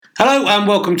Hello and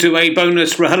welcome to a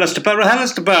bonus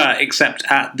RHLSTP, except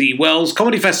at the Wells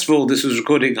Comedy Festival. This was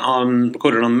recorded on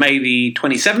May the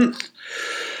 27th.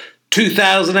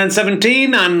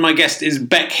 2017, and my guest is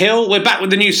Beck Hill. We're back with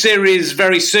the new series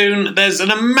very soon. There's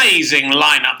an amazing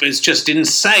lineup. It's just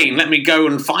insane. Let me go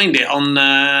and find it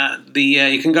on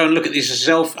you can go and look at this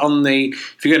yourself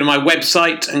if you go to my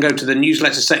website and go to the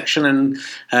newsletter section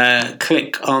and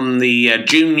click on the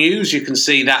June news, you can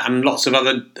see that and lots of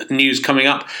other news coming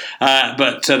up.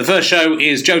 But the first show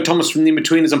is Joe Thomas from The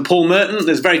Inbetweeners and Paul Merton.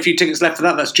 There's very few tickets left for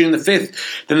that. That's June the 5th.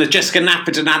 Then there's Jessica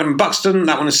Knappett and Adam Buxton.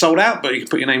 That one is sold out, but you can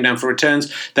put your name down for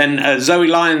returns. Then Zoe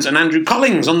Lyons and Andrew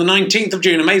Collins on the 19th of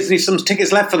June. Amazingly, some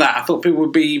tickets left for that. I thought people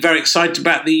would be very excited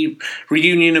about the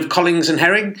reunion of Collins and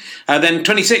Herring. Then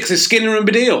 26th is Skinner and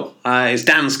Baddiel. Is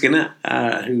Dan Skinner,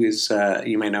 who is,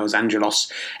 you may know as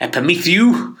Angelos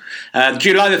Epimetheu.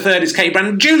 July the 3rd is Kate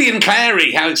Brand. Julian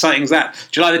Clary, how exciting is that?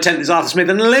 July the 10th is Arthur Smith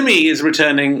and Lemmy is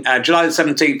returning. July the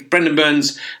 17th, Brendan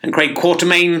Burns and Craig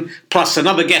Quartermain, plus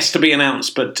another guest to be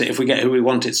announced. But if we get who we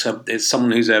want, it's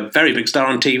someone who's a very big star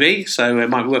on TV, so it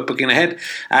might be worth booking ahead.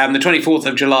 The 24th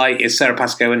of July is Sarah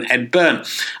Pascoe and Ed Byrne.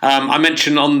 I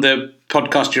mentioned on the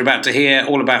podcast you're about to hear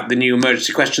all about the new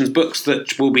Emergency Questions books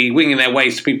that will be winging their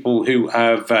ways to people who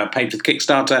have paid with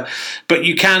Kickstarter. But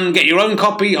you can get your own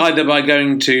copy either by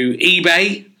going to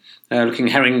eBay, looking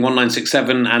Herring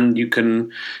 1967, and you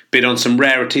can bid on some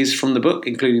rarities from the book,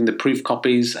 including the proof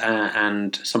copies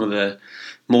and some of the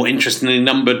more interestingly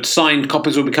numbered signed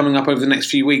copies will be coming up over the next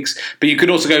few weeks. But you can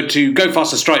also go to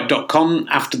gofasterstripe.com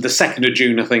after the 2nd of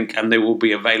June, I think, and they will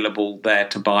be available there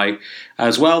to buy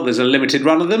as well. There's a limited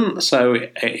run of them, so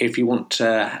if you want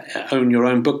to own your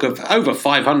own book of over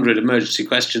 500 emergency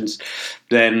questions,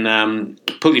 then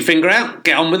pull your finger out,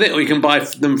 get on with it, or you can buy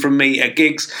them from me at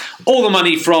gigs. All the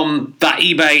money from that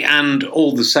eBay and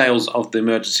all the sales of the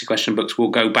emergency question books will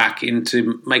go back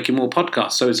into making more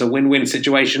podcasts. So it's a win-win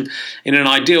situation. In an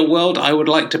ideal world, I would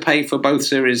like to pay for both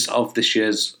series of this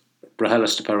year's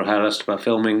RHLSTP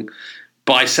filming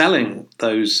by selling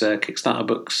those Kickstarter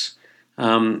books.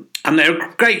 And they're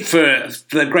great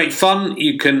fun.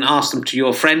 You can ask them to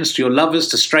your friends, to your lovers,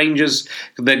 to strangers.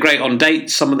 They're great on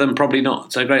dates. Some of them probably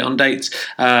not so great on dates.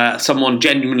 Someone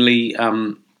genuinely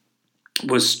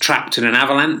was trapped in an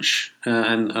avalanche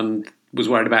and was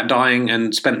worried about dying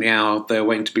and spent the hour they were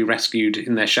waiting to be rescued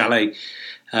in their chalet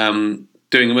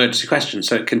doing emergency questions,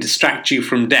 so it can distract you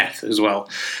from death as well.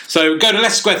 So go to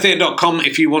leicestersquaretheatre.com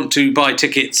if you want to buy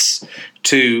tickets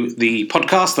to the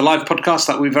podcast, the live podcast.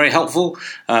 That would be very helpful.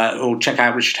 Or check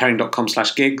out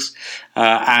richardherring.com/gigs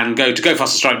and go to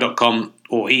gofasterstripe.com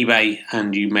or eBay,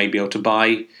 and you may be able to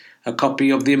buy a copy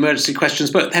of the emergency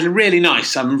questions book. They're really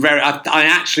nice. I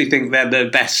actually think they're the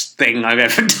best thing I've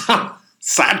ever done,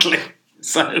 sadly.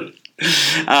 So.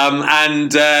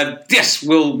 Yes,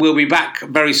 we'll be back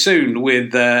very soon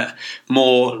with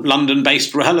more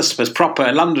London-based RHLSTPs,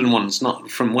 proper London ones,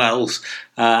 not from Wells.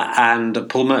 And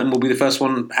Paul Merton will be the first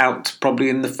one out probably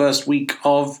in the first week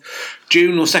of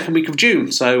June or second week of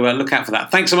June. So look out for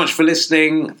that. Thanks so much for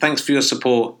listening. Thanks for your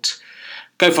support.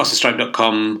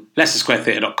 GoFasterStrike.com,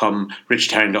 LeicesterSquareTheatre.com,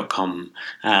 RichardHerring.com.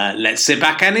 Let's sit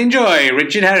back and enjoy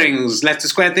Richard Herring's Leicester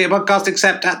Square Theatre podcast,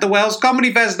 except at the Wells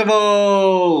Comedy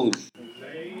Festival.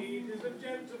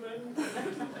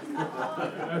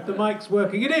 If the mic's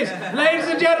working, it is. Ladies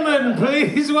and gentlemen,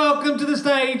 please welcome to the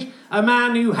stage a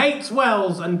man who hates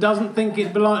Wells and doesn't think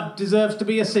it deserves to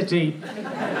be a city.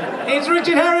 It's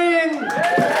Richard Herring!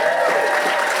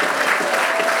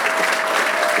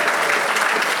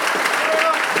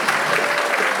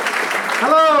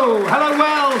 Hello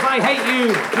Wells, I hate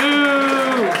you.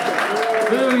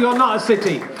 Boo, you're not a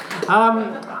city.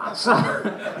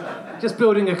 Just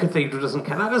building a cathedral doesn't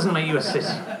count. That doesn't make you a city.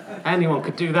 Anyone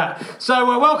could do that.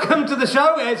 So welcome to the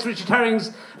show. It's Richard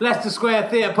Herring's Leicester Square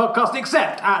Theatre podcast,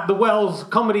 except at the Wells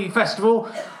Comedy Festival.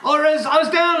 Or as I was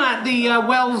down at the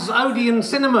Wells Odeon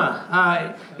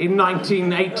Cinema in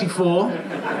 1984,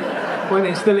 when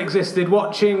it still existed,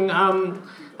 watching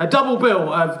a double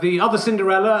bill of The Other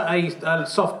Cinderella, a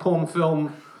soft porn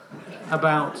film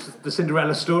about the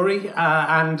Cinderella story,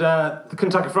 and the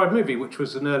Kentucky Fried Movie, which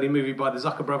was an early movie by the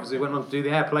Zucker brothers who went on to do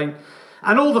The Airplane.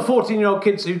 And all the 14-year-old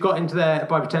kids who got into there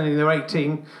by pretending they were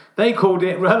 18, they called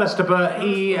it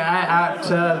RHLSTP at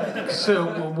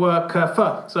work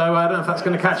fur. So I don't know if that's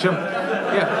going to catch them.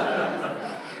 Yeah.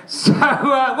 So,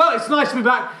 well, it's nice to be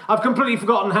back. I've completely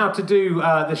forgotten how to do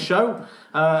this show.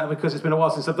 because it's been a while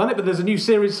since I've done it, but there's a new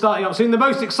series starting up soon. The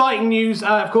most exciting news,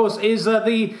 of course, is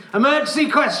the Emergency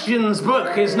Questions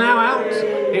book is now out.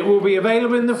 It will be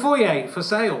available in the foyer for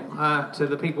sale to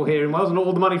the people here in Wales, and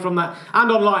all the money from that, and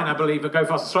online, I believe, at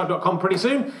gofasterstripe.com pretty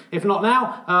soon, if not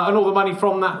now, and all the money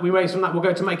from that, we raise from that, will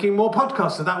go to making more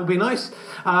podcasts, so that will be nice.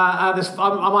 I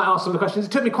might ask some of the questions.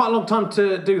 It took me quite a long time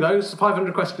to do those,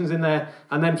 500 questions in there,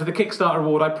 and then for the Kickstarter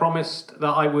award, I promised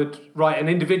that I would write an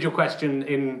individual question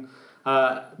in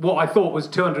what I thought was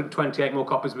 228 more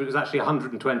copies, but it was actually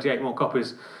 128 more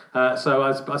copies. So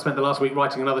I spent the last week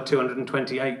writing another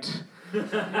 228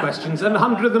 questions, and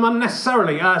 100 of them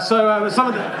unnecessarily. So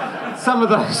some of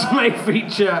those may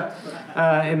feature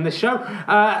in this show.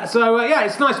 Yeah,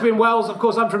 it's nice to be in Wales. Of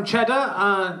course, I'm from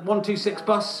Cheddar. 126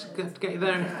 bus to get you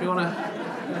there if you want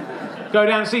to go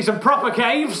down and see some proper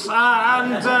caves.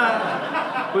 And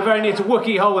we're very near to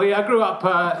Wookey Hole here. I grew up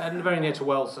very near to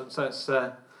Wales, so it's.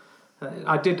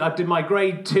 I did my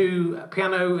grade 2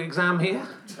 piano exam here.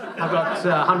 I got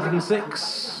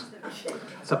 106.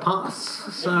 It's a pass.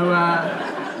 So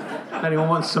if anyone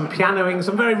wants some pianoing,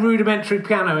 some very rudimentary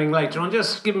pianoing later on,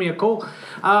 just give me a call.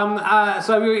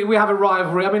 So we have a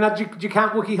rivalry. I mean, do you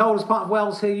count Wookey Hole as part of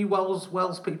Wales here, you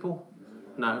Wales people?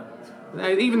 No.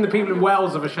 Even the people in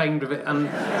Wales are ashamed of it, and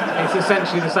it's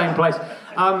essentially the same place.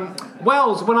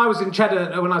 Wales, when I was in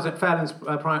Cheddar, when I was at Fairlands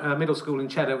Middle School in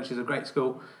Cheddar, which is a great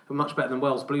school, much better than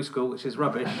Wales Blue School, which is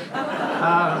rubbish.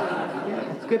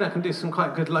 It's good, I can do some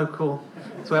quite good local.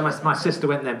 That's where my sister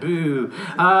went there, boo,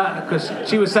 because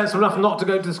she was sensible enough not to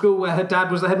go to the school where her dad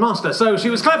was the headmaster, so she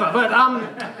was clever.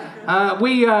 But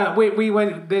we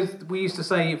went. We used to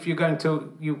say if we're going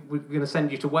to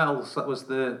send you to Wales. That was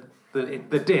the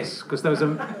diss, because there was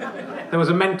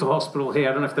a mental hospital here.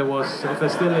 I don't know if there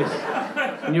still is,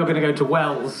 and you're going to go to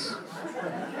Wales.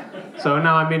 So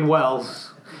now I'm in Wales.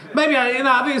 Maybe I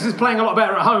think this is playing a lot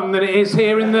better at home than it is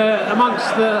here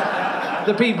amongst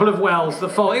the people of Wales.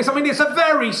 It's a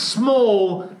very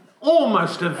small,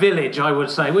 almost a village, I would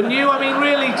say, wouldn't you? I mean,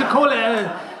 really, to call it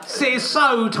it's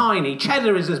so tiny.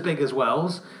 Cheddar is as big as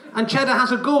Wales, and Cheddar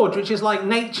has a gorge which is like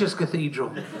nature's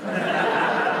cathedral.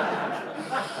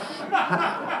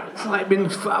 It's like been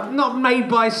not made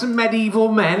by some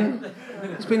medieval men.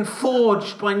 It's been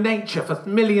forged by nature for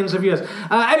millions of years.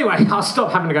 Anyway, I'll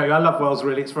stop having to go. I love Wales,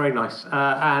 really. It's very nice.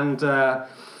 I've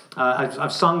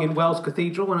sung in Wells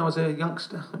Cathedral when I was a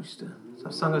youngster. I've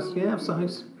sung.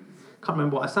 Can't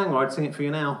remember what I sang, or I'd sing it for you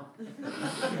now.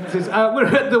 We're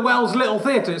at the Wells Little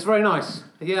Theatre. It's very nice.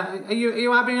 Yeah, are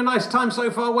you having a nice time so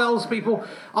far, Wells people?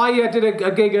 I did a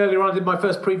gig earlier on. I did my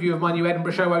first preview of my new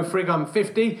Edinburgh show, Oh Frig, I'm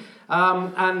 50.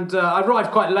 I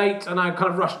arrived quite late, and I kind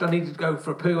of rushed. I needed to go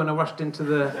for a poo, and I rushed into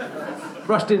the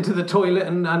toilet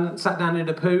and sat down in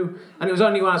a poo. And it was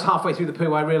only when I was halfway through the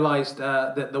poo I realised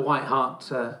that the White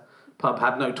Hart pub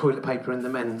had no toilet paper in the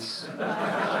men's.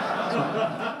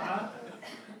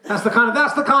 That's the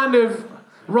kind of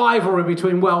rivalry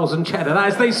between Wells and Cheddar. That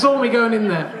is, they saw me going in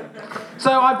there.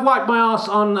 So I've wiped my arse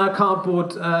on a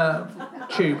cardboard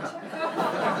tube.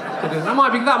 That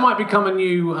might become a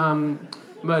new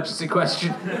emergency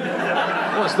question.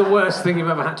 What's the worst thing you've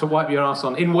ever had to wipe your arse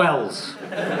on in Wells?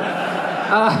 But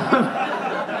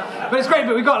it's great.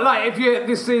 But we've got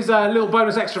this is a little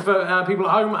bonus extra for people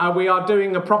at home. We are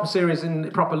doing a proper series in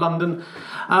proper London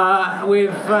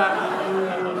with.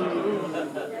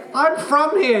 I'm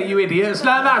from here, you idiots.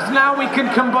 Now we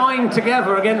can combine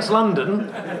together against London.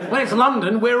 When it's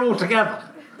London, we're all together.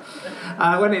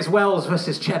 When it's Wells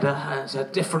versus Cheddar, it's a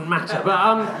different matter.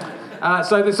 But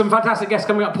so there's some fantastic guests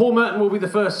coming up. Paul Merton will be the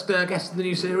first guest in the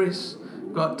new series.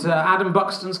 We've got Adam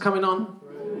Buxton's coming on.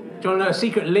 Do you want to know a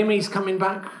secret? Limmy's coming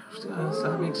back. So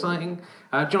that'll be exciting.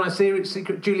 Do you want a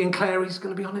secret? Julian Clary's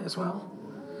going to be on it as well.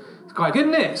 It's quite good,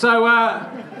 isn't it? So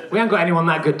we haven't got anyone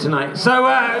that good tonight. So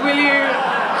will you...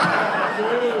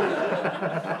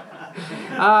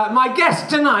 my guest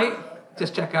tonight...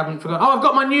 Just check I haven't forgotten. Oh, I've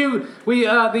got my new...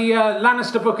 the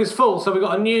Lannister book is full, so we've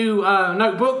got a new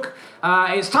notebook.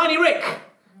 It's Tiny Rick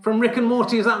from Rick and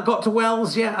Morty. Has that got to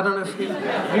Wells yet? I don't know if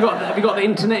have you got the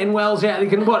internet in Wells yet? You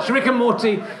can watch Rick and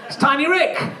Morty. It's Tiny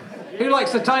Rick. Who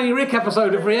likes the Tiny Rick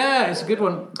episode every year? It's a good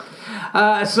one.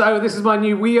 So this is my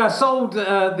new... We sold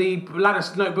the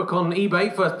Lannister notebook on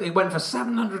eBay. It went for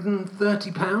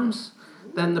 £730.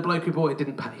 Then the bloke who bought it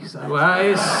didn't pay. So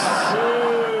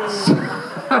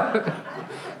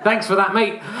Thanks for that,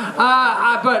 mate.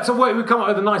 But so we've come up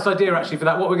with a nice idea actually for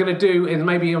that. What we're going to do is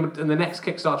maybe in the next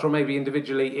Kickstarter or maybe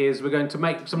individually is we're going to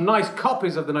make some nice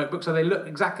copies of the notebook so they look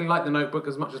exactly like the notebook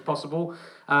as much as possible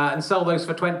and sell those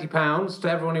for £20 to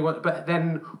everyone who wants. But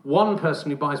then one person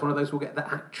who buys one of those will get the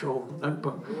actual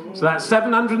notebook. So that's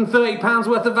 £730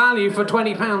 worth of value for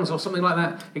 £20 or something like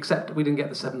that. Except we didn't get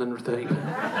the £730.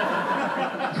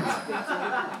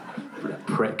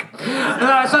 Prick.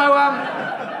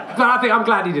 But I'm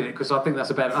glad he did it because I think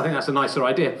that's a nicer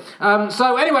idea.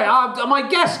 So anyway, my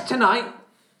guest tonight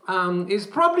is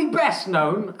probably best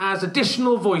known as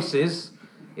additional voices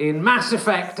in Mass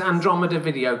Effect Andromeda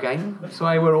video game. That's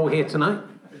why we're all here tonight.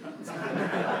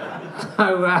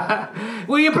 So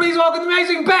will you please welcome the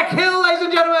amazing Beck Hill, ladies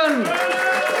and gentlemen?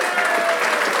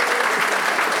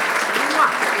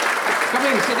 Come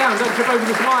in, sit down, don't trip over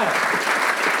this wire.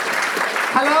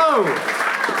 Hello.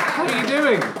 How are you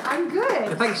doing? I'm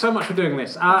good. Thanks so much for doing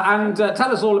this. And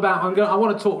tell us all about... I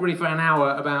want to talk really for an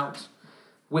hour about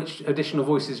which additional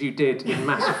voices you did in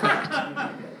Mass Effect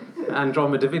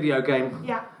Andromeda video game.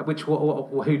 Yeah. Who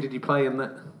did you play in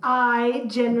that? I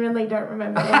genuinely don't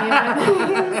remember any of the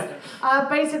names.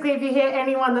 Basically, if you hear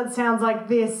anyone that sounds like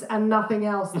this and nothing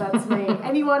else, that's me.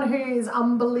 Anyone who is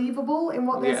unbelievable in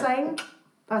what they're saying...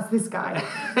 That's this guy.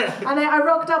 And I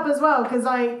rocked up as well because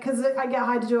I get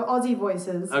hired to do Aussie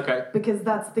voices. Okay. Because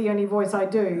that's the only voice I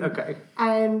do. Okay.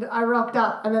 And I rocked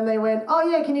up and then they went, oh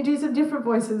yeah, can you do some different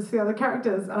voices for the other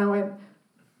characters? And I went,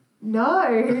 no.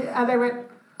 And they went,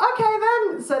 okay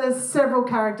then. So there's several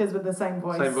characters with the same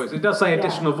voice. Same voice. It does say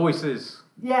additional voices.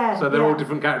 Yeah. So they're all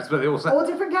different characters, but they all say... All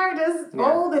different characters,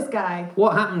 all this guy.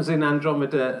 What happens in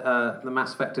Andromeda, the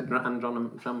Mass Effect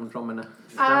Andromeda?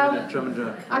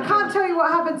 I can't tell you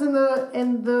what happens in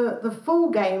the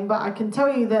full game, but I can tell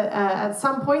you that at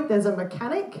some point there's a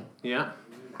mechanic. Yeah.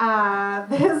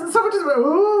 There's someone just went,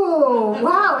 ooh,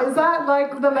 wow, is that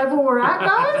like the level we're at,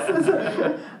 guys?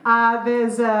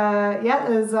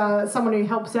 There's someone who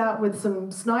helps out with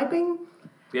some sniping.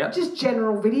 Yeah. Just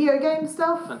general video game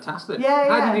stuff. Fantastic. Yeah.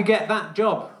 How did you get that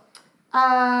job?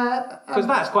 Because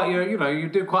that's quite you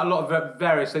do quite a lot of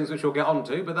various things which we'll get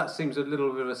onto, but that seems a little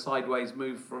bit of a sideways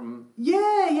move from.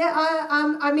 Yeah.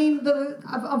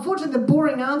 Unfortunately, the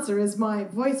boring answer is my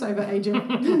voiceover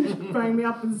agent rang me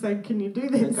up and said, "Can you do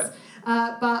this?" Okay.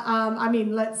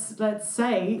 Let's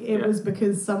say it was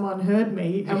because someone heard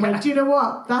me and went, do you know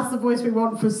what? That's the voice we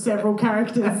want for several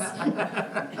characters.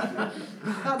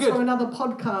 That's from another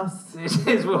podcast. It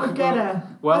is. We'll get her.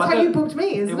 Well, that's how you booked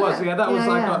me, isn't it? It was, yeah. That was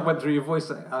I went through your voice.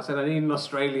 I said, I need an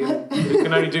Australian who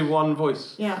can only do one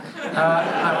voice. Yeah.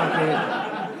 That would be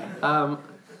it.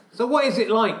 So what is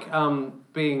it like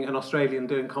being an Australian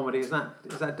doing comedy? Is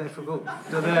that difficult?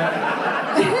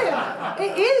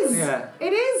 It is. Yeah.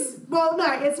 It is. Well, no,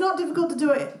 it's not difficult to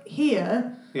do it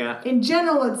here. Yeah. In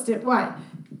general, it's right.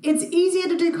 It's easier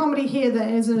to do comedy here than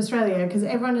it is in Australia because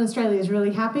everyone in Australia is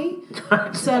really happy.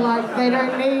 So, they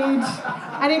don't need...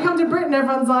 And you come to Britain,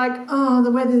 everyone's like, oh,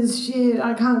 the weather's shit,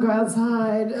 I can't go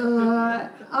outside.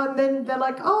 And then they're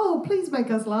like, oh, please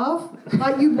make us laugh.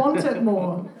 You want it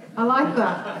more. I like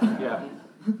that. Yeah.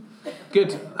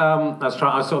 Good. I was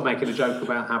sort of making a joke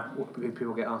about how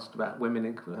people get asked about women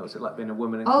in... What's it like being a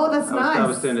woman in... Oh, that's nice. I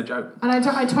was doing a joke. And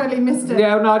I totally missed it.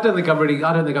 Yeah, no, I don't think I pulled it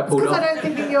off. Because I don't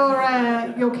think that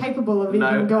you're capable of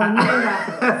even going near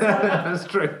that. That's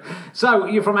true. So,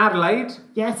 you're from Adelaide?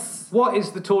 Yes. What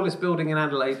is the tallest building in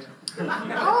Adelaide?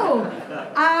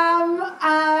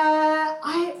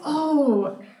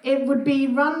 It would be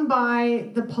run by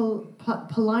the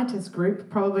Politis group,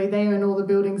 probably. They own all the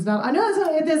buildings now. I know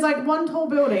there's one tall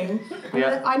building.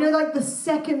 Yeah. I know the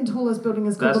second tallest building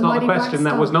is called the Mighty Black Star.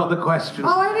 That was not the question.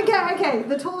 Oh, okay.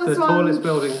 The tallest one. The tallest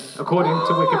building, according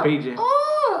to Wikipedia.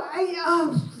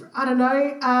 I don't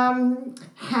know.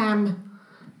 Ham.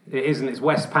 It isn't. It's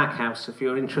Westpac House, if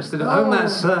you're interested at home.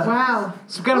 That's wow.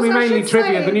 It's going to be mainly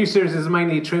trivia. The new series is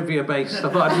mainly trivia based. I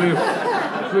thought I'd move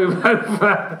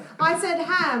over. I said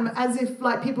ham as if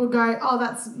people go, oh,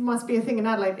 that must be a thing in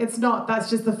Adelaide. It's not. That's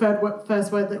just the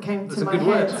first word that came to my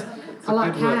head. I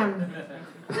like ham.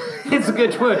 It's a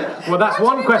good word. Well, that's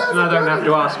one question I don't have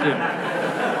to ask you.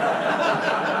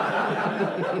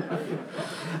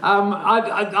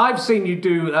 I've seen you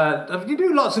do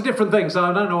lots of different things. So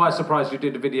I don't know why I was surprised you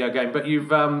did a video game, but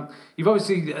you've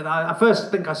obviously. I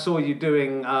first think I saw you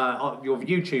doing your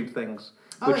YouTube things,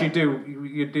 which you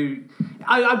do.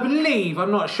 I believe,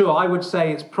 I'm not sure. I would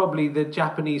say it's probably the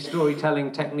Japanese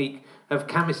storytelling technique of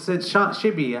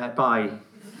Kamishibai.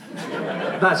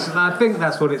 I think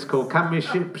that's what it's called.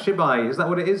 Shibai. Is that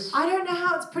what it is? I don't know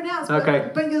how it's pronounced, Okay.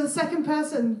 but you're the second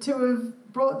person to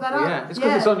have brought that up. Yeah, it's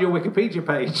because it's on your Wikipedia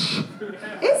page.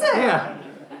 Is it? Yeah.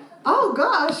 Oh,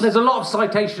 gosh. There's a lot of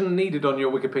citation needed on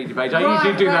your Wikipedia page. I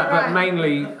usually do that, but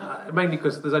mainly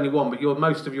because there's only one, but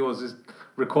most of yours is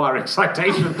requiring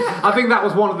citation. I think that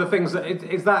was one of the things that...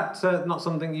 Is that not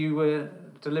something you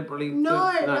deliberately...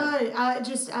 No.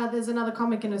 There's another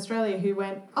comic in Australia who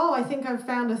went, I think I've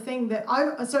found a thing that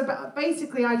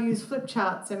basically I use flip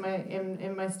charts in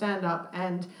my stand-up,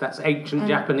 and... That's ancient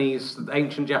Japanese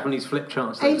flip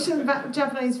charts.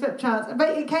 Japanese flip charts. But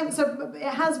it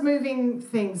has moving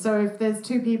things, so if there's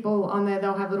two people on there,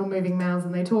 they'll have little moving mouths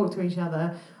and they talk to each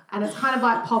other. And it's kind of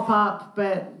like pop-up,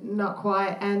 but not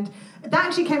quite. And that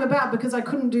actually came about because I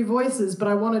couldn't do voices, but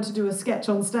I wanted to do a sketch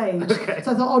on stage. Okay.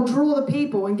 So I thought, I'll draw the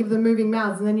people and give them moving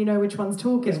mouths, and then you know which one's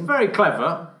talking. It's very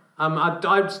clever.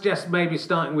 I'd suggest maybe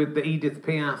starting with the Edith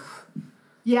Piaf.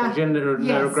 Yeah. Gender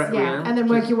regret. And then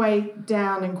work your way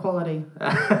down in quality.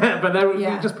 But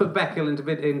you just put Beckill into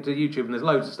YouTube, and there's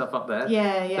loads of stuff up there.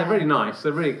 Yeah. They're really nice.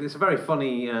 It's a very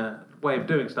funny way of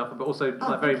doing stuff, but also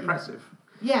very impressive.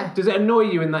 Yeah. Does it annoy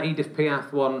you in that Edith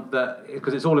Piaf one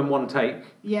because it's all in one take?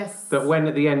 Yes. That when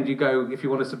at the end you go, if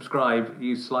you want to subscribe,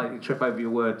 you slightly trip over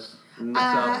your words and mess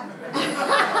up?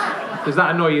 Does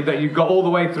that annoy you that you got all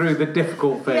the way through the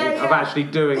difficult thing of actually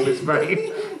doing this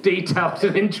very detailed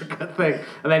and intricate thing,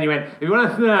 and then you went, if you want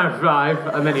to subscribe,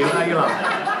 and then you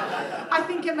laugh? I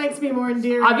think it makes me more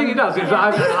endearing. I think it does.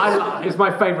 It's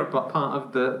my favourite part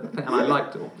of the thing, and I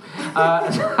liked it all.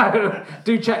 So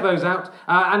do check those out.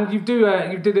 And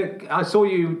I saw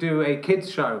you do a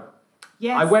kids show.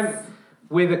 Yes. I went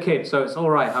with a kid, so it's all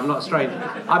right. I'm not a stranger.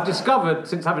 I've discovered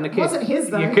since having a kid. It wasn't his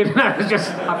though.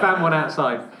 I found one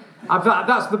outside.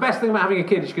 That's the best thing about having a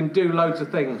kid is you can do loads of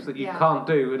things that you can't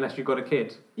do unless you've got a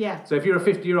kid. Yeah. So if you're a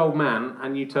 50-year-old man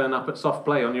and you turn up at soft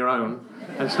play on your own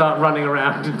and start running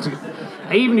around,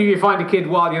 even if you find a kid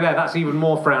while you're there, that's even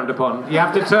more frowned upon. You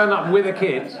have to turn up with a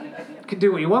kid. You can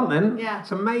do what you want then. Yeah.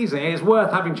 It's amazing. It's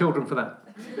worth having children for that.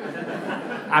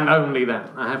 And only that,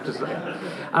 I have to say.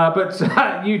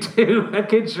 But you do a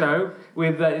kids show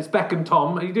with it's Beck and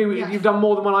Tom. You've done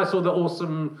more than one. I saw the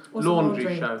awesome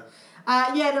laundry show.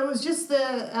 It was just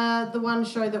the one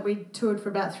show that we toured for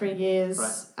about 3 years.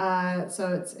 Right.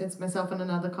 So it's myself and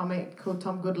another comic called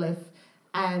Tom Goodliff,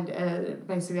 and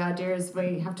basically the idea is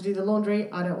we have to do the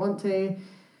laundry. I don't want to,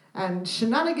 and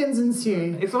shenanigans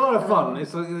ensue. It's a lot of fun.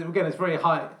 It's very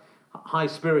high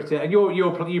spirited, and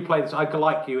you play this. I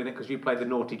like you in it because you play the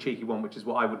naughty, cheeky one, which is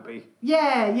what I would be.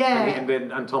 Yeah.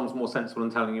 And Tom's more sensible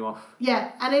and telling you off.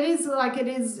 Yeah, and it is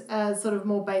sort of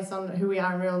more based on who we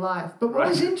are in real life. But what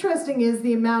was interesting is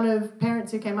the amount of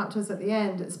parents who came up to us at the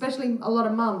end, especially a lot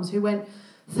of mums who went,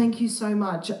 "Thank you so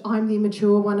much. I'm the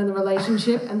immature one in the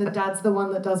relationship, and the dad's the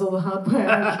one that does all the hard work."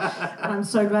 And I'm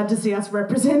so glad to see us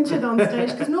represented on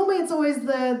stage, because normally it's always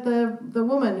the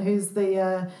woman who's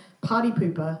the party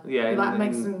pooper, who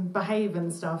makes them behave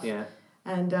and stuff. Yeah.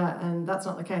 And that's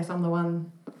not the case. I'm the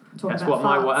one talking about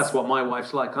farts. That's what my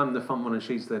wife's like. I'm the fun one, and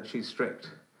she's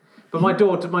strict. But my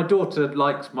daughter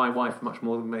likes my wife much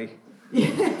more than me.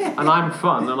 And I'm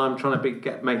fun, and I'm trying to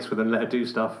get mates with her and let her do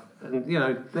stuff. And,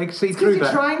 they see through that.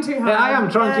 You're trying too hard. Yeah, I am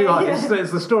trying too hard. Yeah.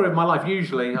 It's the story of my life.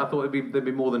 Usually, I thought there'd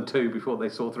be more than two before they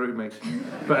saw through me.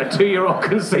 But a 2-year-old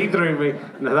can see through me,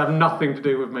 and they have nothing to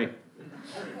do with me.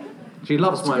 She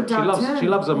loves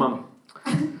her mum.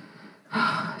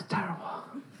 It's terrible.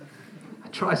 I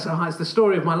try so hard. It's the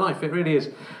story of my life. It really is.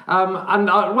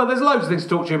 There's loads of things to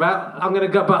talk to you about. I'm going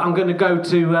to go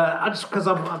to just because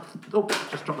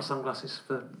just dropped my sunglasses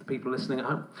for the people listening at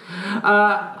home.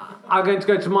 I'm going to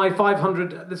go to my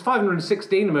 500. There's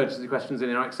 516 emergency questions in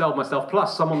here. I excelled myself,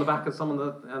 plus some on the back and some on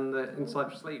the inside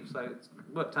the sleeve. So it's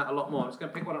worked out a lot more. I'm just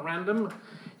going to pick one at random.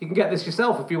 You can get this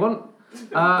yourself if you want.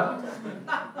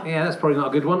 That's probably not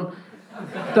a good one.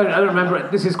 I don't remember it.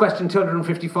 This is question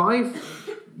 255.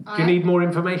 Do you need more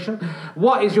information?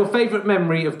 What is your favourite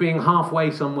memory of being halfway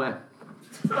somewhere?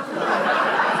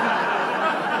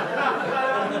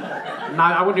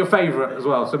 Now, I want your favourite as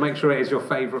well, so make sure it is your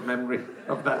favourite memory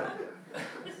of that.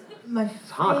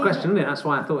 It's a hard question, isn't it? That's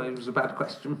why I thought it was a bad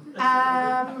question.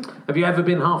 Have you ever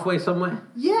been halfway somewhere?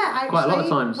 Yeah, actually. Quite a lot of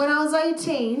times. When I was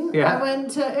 18, I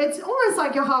went to... It's almost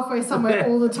like you're halfway somewhere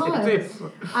all the time. It is.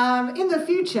 In the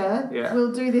future,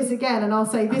 we'll do this again, and I'll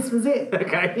say, this was it.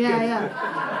 Okay. Yeah.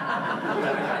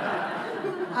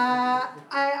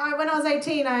 When I was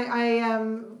 18,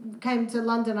 I came to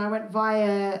London. I went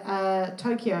via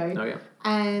Tokyo. Oh, yeah.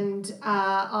 And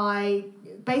I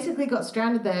basically got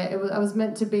stranded there. I was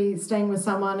meant to be staying with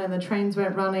someone, and the trains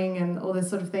weren't running and all this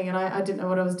sort of thing, and I didn't know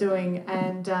what I was doing.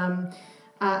 And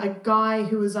a guy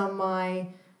who was on my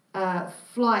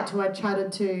flight, who I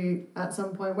chatted to at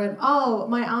some point, went, "Oh,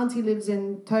 my auntie lives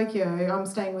in Tokyo. I'm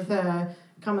staying with her.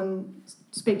 Come and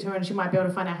speak to her, and she might be able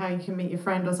to find out how you can meet your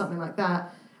friend," or something like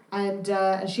that. And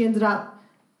she ended up.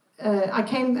 I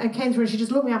came through, and she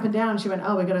just looked me up and down. And she went,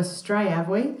 "Oh, we're going to stray, have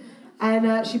we?"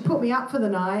 And she put me up for the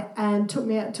night and took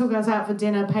us out for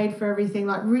dinner, paid for everything,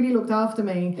 like really looked after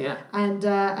me. Yeah. And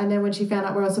then when she found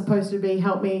out where I was supposed to be,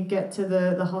 helped me get to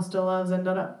the hostel. I was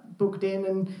ended up booked in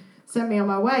and sent me on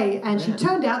my way. And she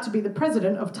turned out to be the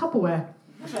president of Tupperware.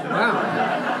 Wow.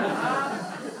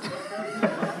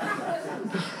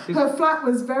 Her flat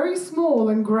was very small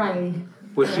and grey.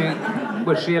 Was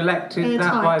she elected Airtight.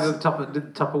 that by the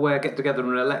did Tupperware get together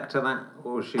and elect her that,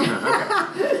 or was she no?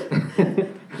 Okay.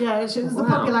 Yeah, it was the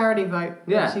popularity vote.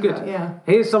 Yeah, she good. got, yeah.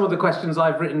 Here's some of the questions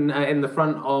I've written in the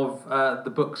front of the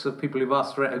books of people who've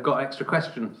asked for it. Have got extra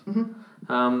questions.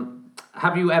 Mm-hmm.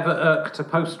 Have you ever irked a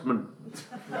postman?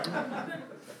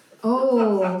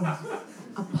 Oh,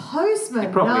 a postman? You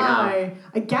probably no. have.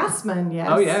 A gasman, yes.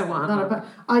 Oh yeah, what happened?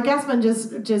 A gasman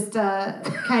just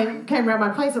came around my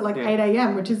place at like 8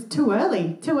 a.m, which is too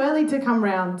early to come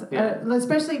round,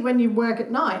 especially when you work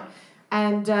at night.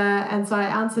 And so I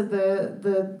answered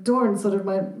the door in sort of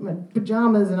my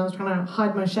pajamas, and I was trying to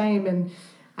hide my shame, and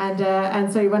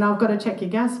so he went, "I've got to check your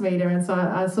gas meter," and so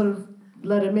I sort of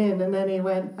let him in, and then he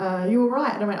went, "You all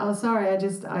right?" And I went, "Oh, sorry,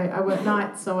 I work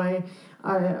nights, so I'm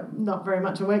not very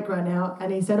much awake right now."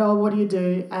 And he said, "Oh, what do you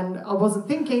do?" And I wasn't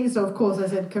thinking, so of course I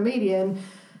said, "Comedian,"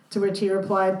 to which he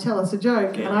replied, "Tell us a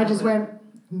joke." And I just went,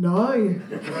 "No."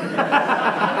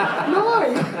 No.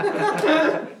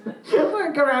 I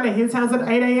won't go around to his house at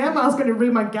 8 a.m. asking to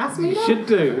read my gas meter. You should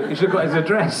do. You should have got his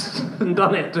address and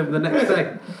done it the next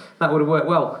day. That would have worked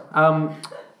well.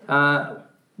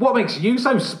 What makes you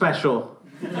so special?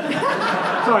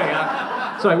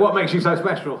 Sorry, what makes you so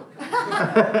special?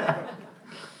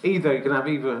 Either, you can have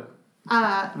either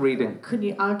reading. Could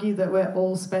you argue that we're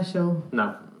all special?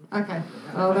 No. Okay.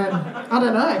 Well then, I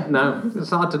don't know. No, it's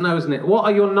hard to know, isn't it? What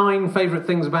are your 9 favourite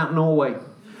things about Norway?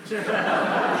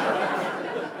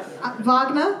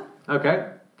 Wagner. Okay.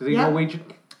 Is he Norwegian?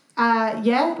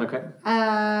 Yeah. Okay.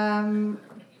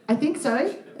 I think so.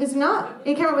 It's not.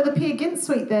 He came up with a Peer Gynt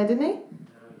suite there, didn't he?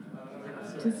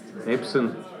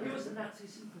 Ibsen.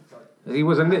 He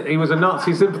was a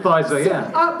Nazi sympathiser,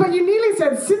 yeah. But you nearly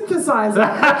said synthesizer,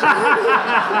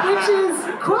 which is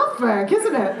Kraftwerk,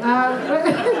 isn't it?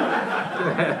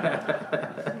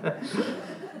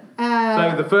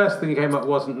 So the first thing you came up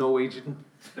wasn't Norwegian?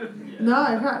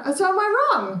 No. So am I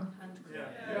wrong?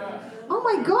 Oh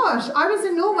my gosh, I was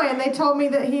in Norway and they told me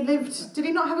that he lived... Did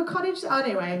he not have a cottage? Oh,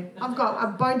 anyway, I've got a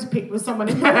bone to pick with someone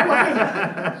in Norway.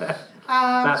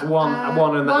 That's one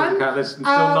and that doesn't count. There's still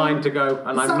 9 to go,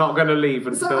 and I'm not going to leave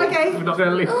until... I'm not going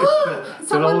to leave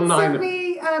until all 9. Someone sent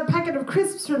me a packet of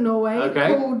crisps from Norway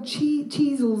called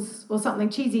Cheezels or something,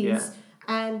 Cheesies,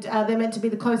 and they're meant to be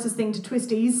the closest thing to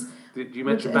Twisties. Did you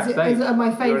mention backstage? Is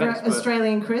my favourite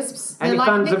Australian crisps. Any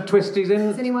fans of Twisties in?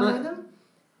 Does anyone know them?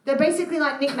 They're basically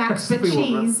like knickknacks but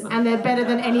cheese, and they're better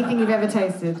than anything you've ever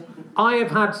tasted. I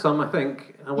have had some, I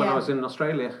think, when I was in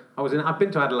Australia. I've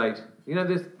been to Adelaide. You know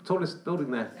the tallest building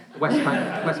there, West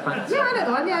Bank. Yeah, I know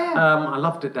the one. Yeah. I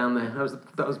loved it down there.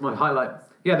 That was my highlight.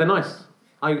 Yeah, they're nice.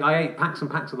 I ate packs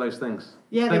and packs of those things.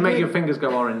 Yeah, they make your fingers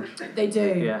go orange. They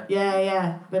do.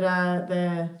 Yeah. But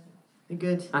they're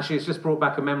good. Actually, it's just brought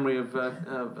back a memory of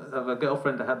a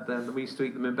girlfriend I had there. We used to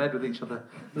eat them in bed with each other.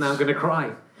 Now I'm going to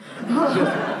cry.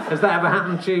 Has that ever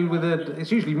happened to you with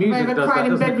it's usually music does cried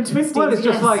that, in bed with Twisties? Well, it's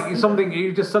just like something,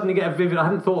 you just suddenly get a vivid... I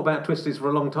hadn't thought about Twisties for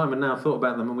a long time, and now I've thought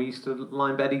about them, and we used to lie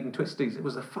in bed eating Twisties. It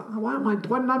was why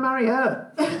didn't I marry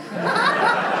her?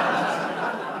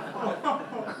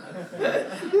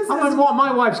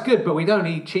 My wife's good, but we don't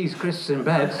eat cheese crisps in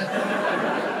bed.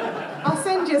 I'll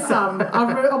send you some.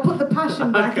 I'll put the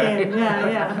passion back in.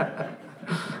 Yeah.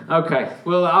 Okay,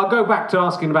 well, I'll go back to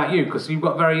asking about you, because you've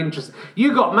got very interesting...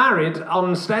 You got married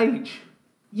on stage.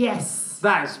 Yes.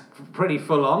 That's pretty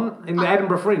full on, in the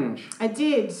Edinburgh Fringe. I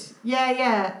did.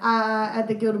 Yeah. At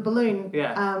the Gilded Balloon.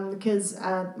 Yeah. Because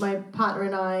my partner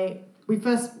and I, we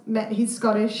first met... He's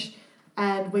Scottish,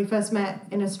 and we first met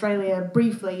in Australia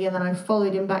briefly, and then I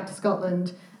followed him back to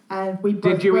Scotland, and we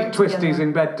both Did you eat Twisties together.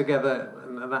 In bed together?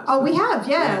 We have,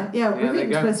 yeah. We've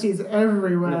eaten Twisties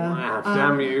everywhere.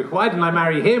 Damn you. Why didn't I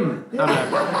marry him?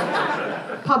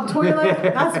 Pub toilet,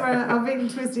 that's where I've eaten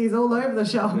Twisties all over the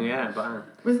shop. Yeah, but...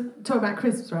 We're talking about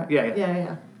crisps, right?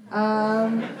 Yeah.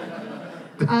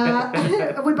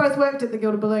 We both worked at the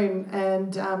Gilded Balloon,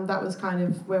 and that was kind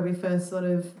of where we first sort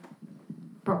of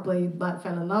properly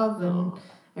fell in love and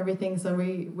everything. So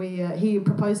he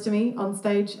proposed to me on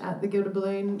stage at the Gilded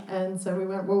Balloon, and so we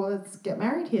went, well, let's get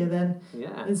married here then.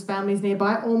 Yeah. His family's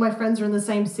nearby. All my friends are in the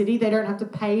same city. They don't have to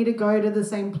pay to go to the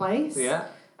same place. Yeah.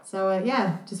 So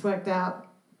just worked out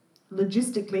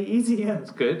logistically easier.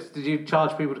 That's good. Did you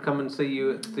charge people to come and see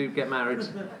you to get married?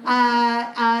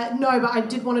 No, but I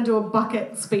did want to do a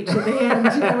bucket speech at the end,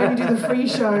 when you do the free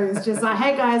shows. Just like,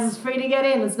 hey guys, it's free to get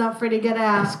in, it's not free to get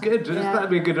out. That's good. Yeah. That'd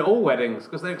be good at all weddings,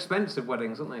 because they're expensive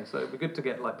weddings, aren't they? So it'd be good to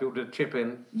get people to chip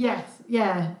in. Yes,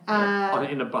 yeah.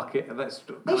 In a bucket.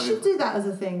 They should do that as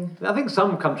a thing. I think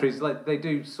some countries, they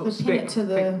do sort of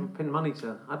pin money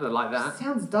to... I don't like that.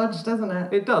 Sounds dodged, doesn't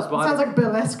it? It does, but... Sounds like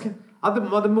burlesque.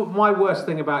 My worst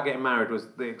thing about getting married was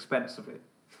the expense of it.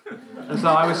 And so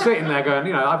I was sitting there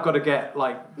going, I've got to get,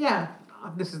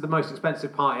 this is the most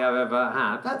expensive party I've ever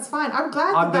had. That's fine. I'm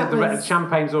glad the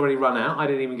champagne's already run out. I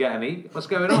didn't even get any. What's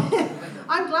going on?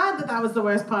 I'm glad that was the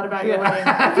worst part about your wedding.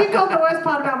 If you'd gone the worst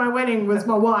part about my wedding was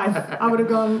my wife, I would have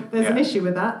gone, there's an issue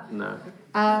with that. No.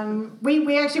 We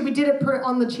did it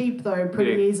on the cheap, though,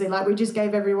 pretty easy. We just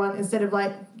gave everyone, instead of,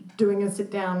 doing a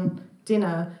sit-down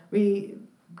dinner, we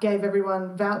gave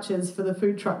everyone vouchers for the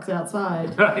food trucks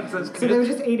outside. Right, that's good. So they were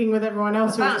just eating with everyone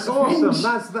else. That's awesome.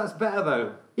 That's better,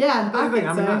 though. Yeah, I think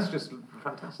so. That's just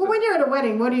fantastic. Well, when you're at a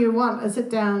wedding, what do you want? A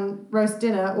sit-down roast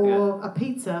dinner or a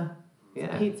pizza? Yeah.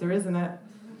 It's a pizza, isn't it?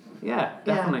 Yeah,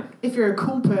 definitely. Yeah, if you're a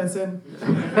cool person.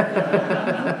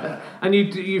 And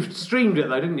you streamed it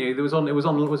though, didn't you? It was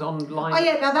online. Oh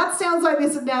yeah, now that sounds like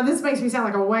this. Now this makes me sound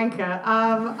like a wanker.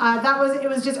 It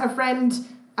was just a friend.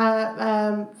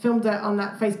 Filmed it on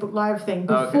that Facebook Live thing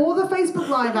before the Facebook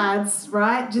Live ads,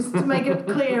 right? Just to make it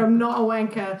clear, I'm not a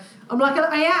wanker.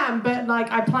 I am, but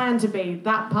I plan to be.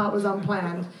 That part was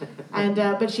unplanned, and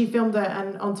but she filmed it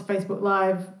and onto Facebook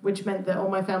Live, which meant that all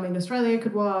my family in Australia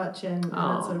could watch and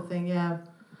that sort of thing. Yeah.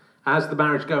 How's the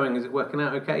marriage going? Is it working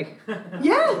out okay?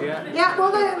 Yeah.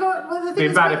 Well, the thing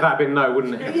It'd be bad if that had been no,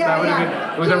 wouldn't it? Yeah,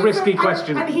 Been, it was a risky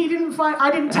question. And he didn't find. I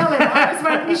didn't tell him. I just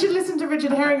went, you should listen to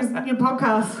Richard Herring's new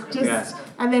podcast.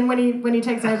 And then when he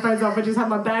takes the headphones off, I just have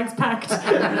my bags packed.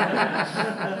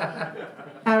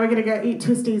 We're gonna go eat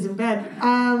twisties in bed.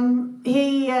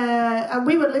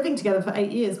 We were living together for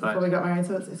 8 years before we got married,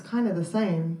 so it's kind of the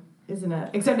same, isn't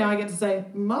it? Except now I get to say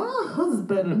my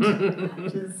husband,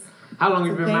 which is. How long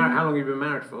have you been married? How long have you been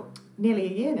married for? Nearly a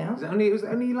year now. It was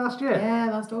only last year.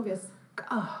 Yeah, last August.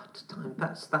 God, time.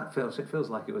 It feels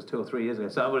like it was 2 or 3 years ago.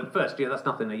 So first year, that's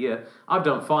nothing a year. I've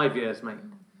done 5 years, mate.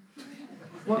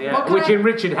 Which in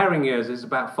Richard Herring years is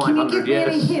about 500 years. Can you give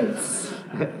me any hints?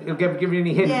 He'll give you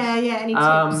any hints. Yeah, any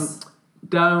tips?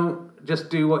 Don't just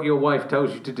do what your wife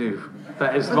tells you to do.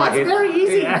 That is my hint. That's very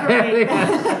easy for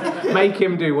me. Make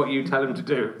him do what you tell him to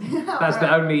do. That's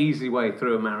the only easy way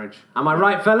through a marriage. Am I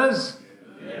right, fellas?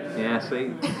 Yeah,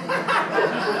 see?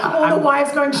 All the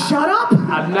wives going, shut up!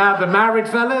 And now the married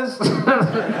fellas?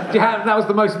 That was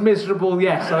the most miserable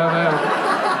yes I've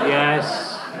ever. Yes.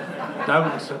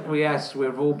 Don't. Yes,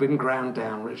 we've all been ground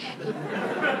down, Rich.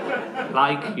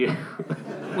 Like you.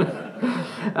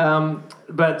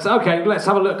 But okay, let's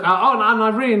have a look. And I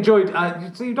really enjoyed.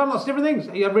 So you've done lots of different things.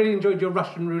 I really enjoyed your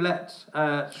Russian roulette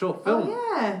short film.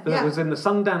 Oh yeah, that was in the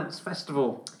Sundance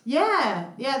Festival. Yeah.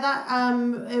 That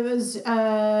it was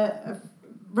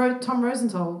Tom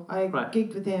Rosenthal. I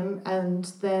gigged with him,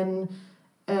 and then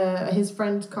his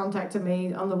friend contacted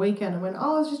me on the weekend and went,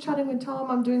 "Oh, I was just chatting with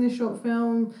Tom. I'm doing this short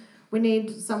film. We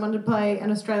need someone to play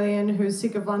an Australian who's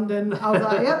sick of London." I was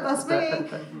like, yep, that's me.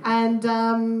 And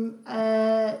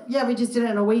we just did it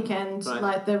in a weekend.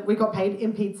 Right. We got paid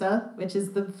in pizza, which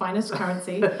is the finest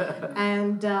currency.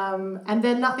 And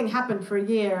then nothing happened for a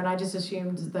year, and I just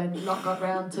assumed they'd not got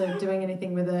round to doing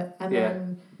anything with it. And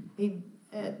then he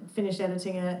finished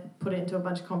editing it, put it into a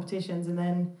bunch of competitions, and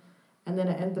then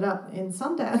it ended up in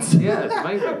Sundance. Yeah, it's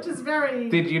amazing. Which is very...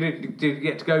 Did you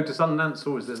get to go to Sundance,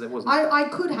 or was it wasn't? I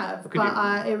could have,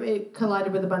 but it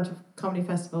collided with a bunch of comedy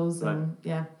festivals, and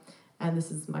and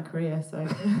this is my career, so...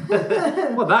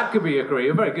 Well, that could be your career.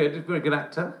 You're very good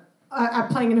actor.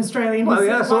 Playing an Australian. Well,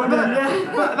 yeah,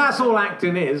 but that's all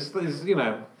acting is,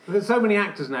 there's so many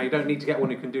actors now, you don't need to get one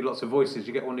who can do lots of voices,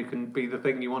 you get one who can be the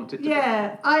thing you want it to be.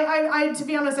 Yeah, I to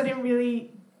be honest, I didn't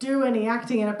really do any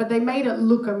acting in it, but they made it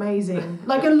look amazing.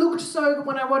 It looked so,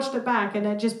 when I watched it back, and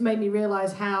it just made me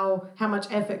realise how much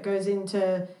effort goes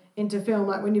into film,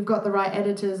 when you've got the right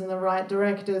editors and the right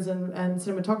directors and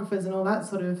cinematographers and all that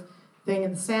sort of thing,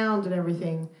 and sound and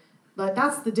everything.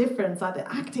 That's the difference. The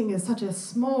acting is such a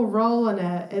small role in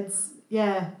it.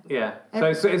 Yeah. Yeah.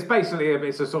 So it's basically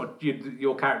it's a sort of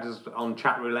your character's on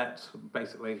chat roulette,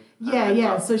 basically.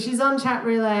 Yeah. So she's on chat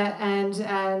roulette and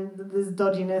there's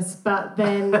dodginess, but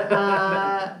then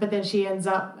she ends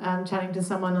up chatting to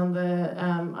someone on the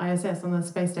ISS on the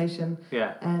space station.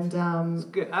 Yeah. And it's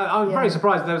good. I'm very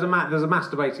surprised there's a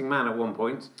masturbating man at one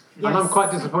point, and I'm Yes.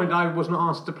 quite disappointed I was not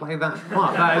asked to play that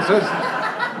part.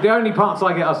 The only parts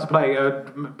I get asked to play are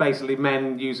basically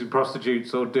men using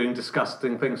prostitutes or doing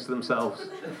disgusting things to themselves.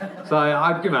 So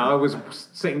I was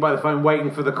sitting by the phone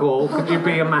waiting for the call. Could you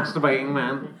be a masturbating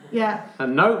man? Yeah.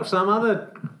 And no, some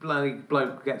other bloody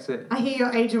bloke gets it. I hear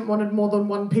your agent wanted more than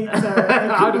one pizza.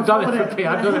 I'd have done it for pee.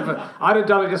 I'd have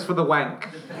done it just for the wank.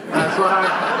 That's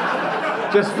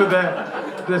what just for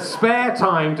the spare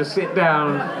time to sit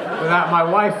down without my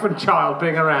wife and child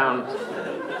being around.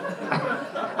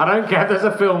 I don't care if there's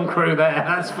a film crew there,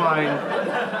 that's fine.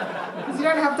 Because you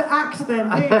don't have to act then,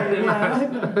 do you? Yeah.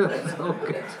 It's all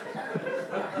good.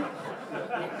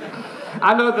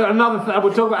 I know that another thing,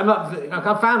 we'll talk about another thing.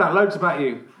 I found out loads about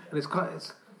you.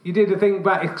 And you did a thing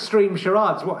about extreme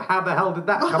charades. How the hell did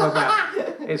that come about?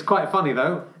 It's quite funny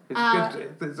though. It's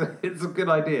good. It's a good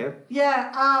idea.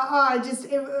 Yeah, I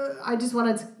just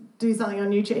wanted to do something on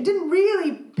YouTube. It didn't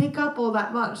really pick up all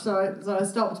that much, so I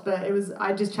stopped. But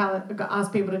I just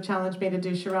asked people to challenge me to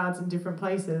do charades in different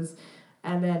places,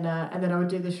 and then I would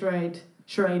do the charades.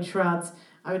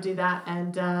 I would do that,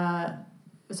 and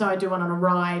so I do one on a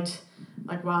ride,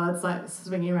 like while it's like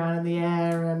swinging around in the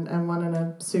air, and one in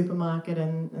a supermarket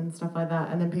and stuff like that.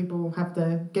 And then people have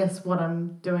to guess what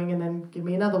I'm doing and then give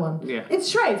me another one. Yeah. It's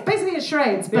charades. Basically it's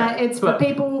charades, but it's for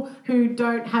people who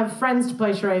don't have friends to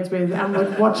play charades with and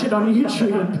would watch it on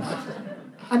YouTube.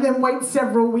 And then wait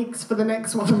several weeks for the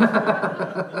next one.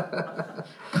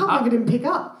 Can't believe it didn't pick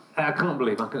up. I can't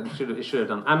believe it should have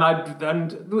done. And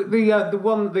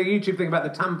the YouTube thing about the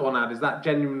tampon ad, is that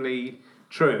genuinely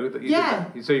true that you did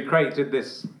that? So you created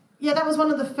this. Yeah, that was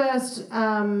one of the first.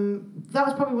 That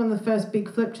was probably one of the first big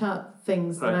flip chart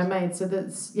things that I made. So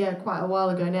that's quite a while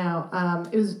ago now.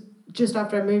 It was just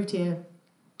after I moved here,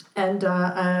 and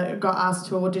got asked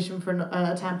to audition for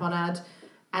a tampon ad,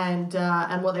 and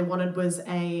what they wanted was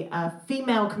a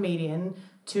female comedian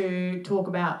to talk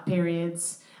about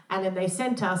periods. And then they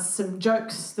sent us some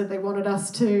jokes that they wanted us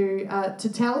to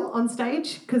tell on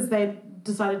stage, because they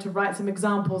decided to write some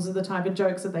examples of the type of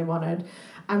jokes that they wanted.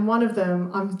 And one of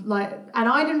them, and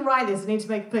I didn't write this, I need to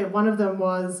make it clear, one of them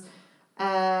was,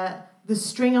 the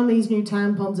string on these new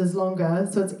tampons is longer,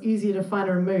 so it's easier to find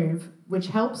and remove, which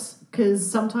helps,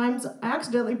 because sometimes I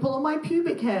accidentally pull on my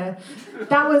pubic hair.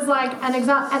 That was like an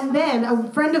example. And then a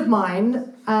friend of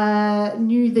mine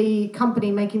knew the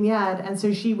company making the ad, and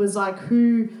so she was like,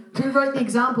 who wrote the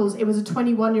examples? It was a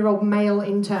 21-year-old male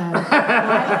intern.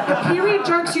 Right? The period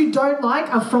jokes you don't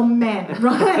like are from men,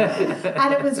 right?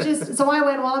 And it was just, so I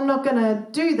went, well, I'm not going to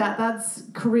do that. That's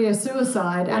career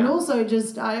suicide. Yeah. And also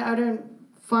just, I don't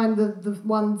find the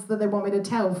ones that they want me to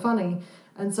tell funny.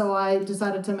 And so I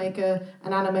decided to make an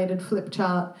animated flip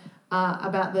chart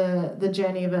about the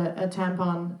journey of a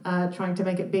tampon trying to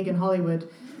make it big in Hollywood.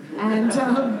 And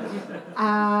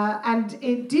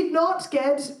it did not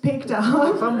get picked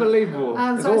up. It's unbelievable.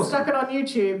 So it's I awesome. stuck it on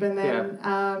YouTube, and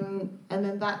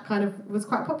then that kind of was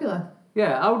quite popular.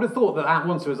 Yeah, I would have thought that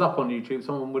once it was up on YouTube,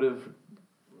 someone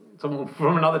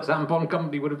from another tampon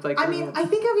company would have taken it. I mean, I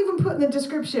think I've even put in the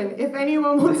description, if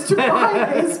anyone wants to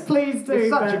buy this, please do.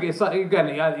 You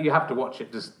have to watch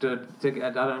it just to get,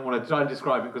 I don't want to try and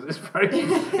describe it because it's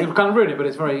it will kind of ruin it, but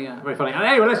it's very very funny. And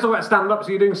anyway, let's talk about stand-up. So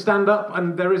you're doing stand-up,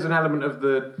 and there is an element of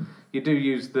you do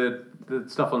use the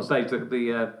stuff on stage,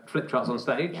 the flip charts on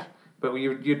stage. Yeah. But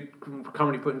you're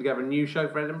currently putting together a new show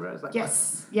for Edinburgh, is that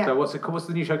yes, correct? Yeah. So what's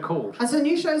the new show called? So the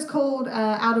new show's called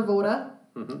Out of Order.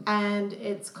 Mm-hmm. And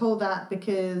it's called that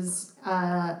because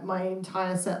my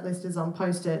entire set list is on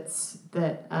post-its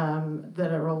that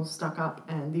are all stuck up,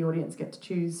 and the audience get to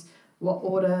choose what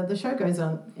order the show goes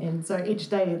on in. So each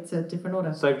day it's a different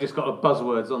order. So you've just got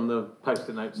buzzwords on the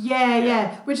post-it notes.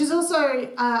 Yeah. Which is also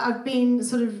I've been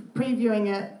sort of previewing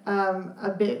it a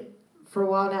bit for a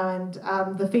while now,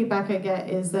 and the feedback I get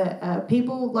is that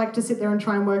people like to sit there and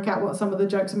try and work out what some of the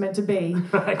jokes are meant to be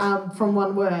from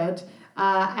one word.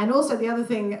 And also the other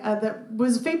thing that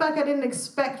was feedback I didn't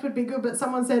expect would be good, but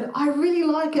someone said, I really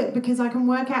like it because I can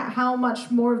work out how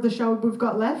much more of the show we've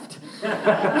got left. And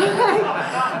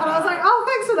I was like, oh,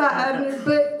 thanks for that.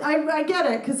 But I get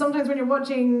it, because sometimes when you're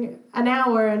watching an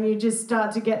hour and you just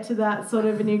start to get to that sort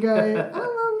of, and you go, oh,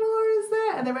 well, more is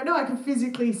there? And they went, no, I can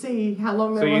physically see how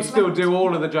long there was. So you still left. do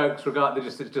all of the jokes,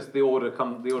 regardless. It's just the order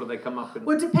they come up in.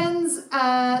 Well, it depends.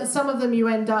 Some of them you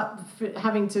end up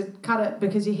having to cut it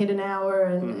because you hit an hour,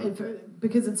 and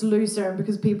because it's looser and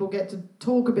because people get to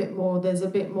talk a bit more. There's a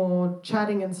bit more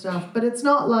chatting and stuff, but it's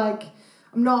not like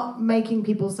I'm not making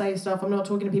people say stuff. I'm not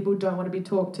talking to people who don't want to be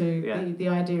talked to. Yeah. The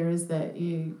idea is that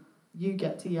you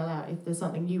get to yell out if there's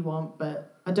something you want,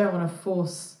 but I don't want to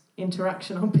force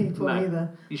interaction on people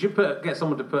either. You should get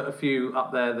someone to put a few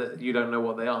up there that you don't know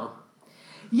what they are.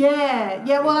 Yeah.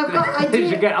 Well, You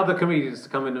should get other comedians to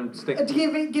come in and stick.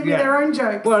 Give me their own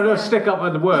jokes. Well, they'll stick up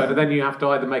a word, and then you have to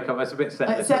either make up. It's a bit set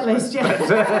list. Set list,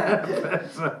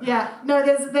 yeah. Yeah. No,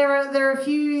 there are a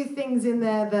few things in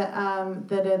there that are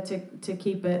to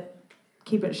keep it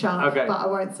sharp. Okay. But I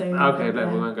won't say anything. Okay, no,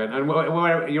 we won't go. And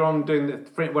where you're on doing the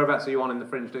whereabouts are you on in the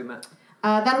Fringe doing that?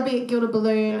 That'll be at Gilded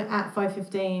Balloon at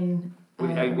 5:15.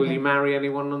 Will you marry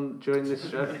anyone during this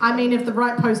show? I mean, if the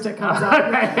right post-it comes up.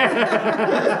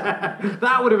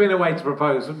 That would have been a way to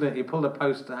propose, wouldn't it? You pulled a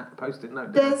post-it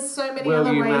note. There's so many Will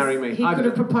other you ways marry me? he could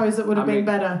have proposed that would have been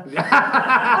better.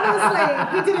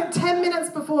 Honestly, he did it 10 minutes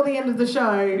before the end of the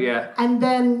show. Yeah. And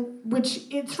then, which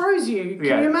it throws you.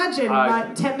 Can you imagine,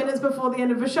 10 minutes before the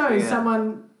end of a show,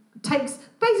 someone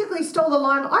basically stole the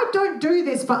line. I don't do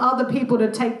this for other people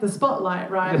to take the spotlight,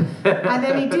 right? And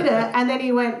then he did it, and then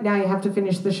he went, now you have to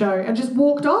finish the show, and just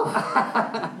walked off.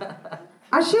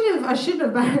 I should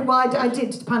have, well, I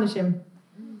did to punish him.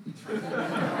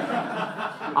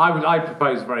 I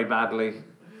proposed very badly.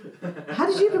 How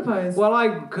did you propose? Well,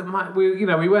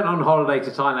 we went on holiday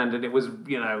to Thailand, and it was,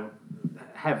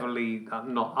 heavily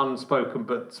not unspoken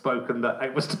but spoken that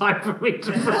it was time for me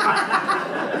to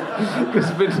propose because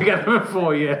we've been together for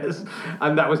 4 years,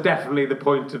 and that was definitely the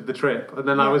point of the trip. And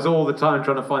then I was all the time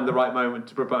trying to find the right moment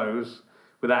to propose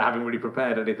without having really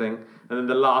prepared anything. And then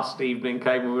the last evening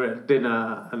came, we were at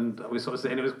dinner, and we sort of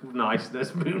sitting. It was nice.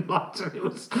 There's moonlight, and it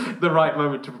was the right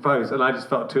moment to propose. And I just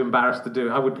felt too embarrassed to do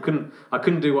it. I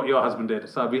couldn't do what your husband did.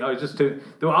 So I was just too.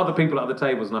 There were other people at the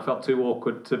tables, and I felt too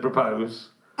awkward to propose.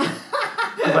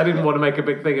 Because I didn't want to make a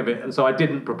big thing of it, and so I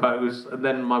didn't propose, and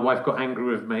then my wife got angry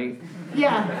with me.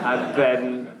 Yeah. And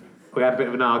then we had a bit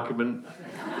of an argument.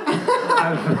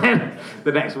 And then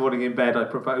the next morning in bed, I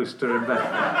proposed to her in bed.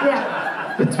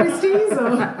 Yeah. The twisties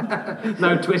or?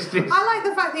 No twisties. I like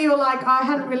the fact that you were like, I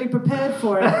hadn't really prepared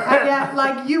for it. And yet,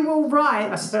 like, you will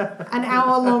write an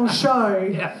hour-long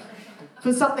show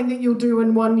for something that you'll do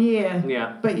in 1 year.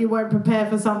 Yeah. But you won't prepare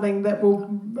for something that will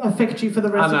affect you for the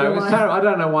rest of your life. Terrible. I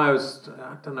don't know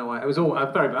why. It was all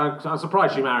I'm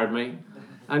surprised she married me.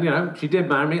 And, she did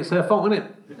marry me. It's her fault, isn't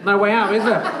it? No way out, is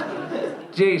there?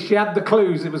 Gee, she had the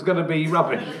clues it was going to be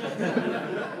rubbish.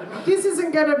 This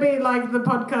isn't going to be like the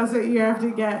podcast that you have to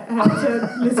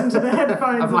listen to the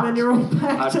headphones and then you're all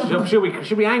packed up. I'm sure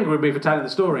she'll be angry with me for telling the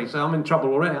story, so I'm in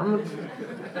trouble already.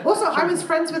 Also, I was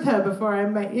friends with her before I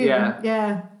met you.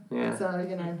 Yeah. So,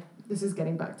 this is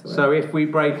getting back to it. So if we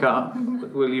break up,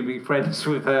 will you be friends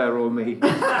with her or me?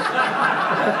 Depends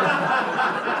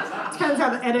how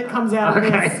the edit comes out of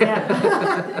this.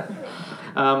 Yeah.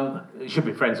 You should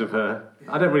be friends with her.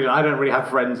 I don't really have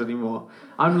friends anymore.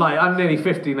 I'm nearly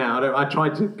 50 now. I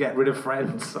tried to get rid of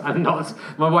friends.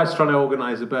 My wife's trying to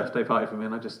organise a birthday party for me,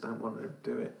 and I just don't want to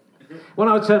do it. When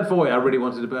I turned 40, I really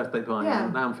wanted a birthday party. Yeah.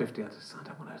 Now I'm 50. I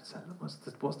don't want to celebrate.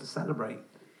 What's to celebrate?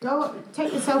 Go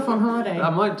take yourself on holiday. I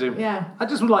might do. Yeah. I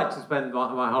just would like to spend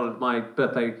my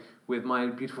birthday with my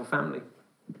beautiful family.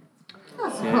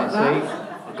 See?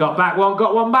 Got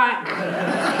one back.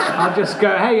 I'll just go,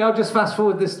 I'll just fast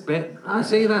forward this bit. I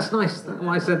see, that's nice. What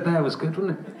I said there was good,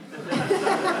 wasn't it?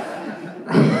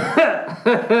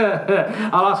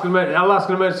 I'll ask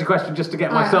an emergency question just to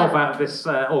get myself out of this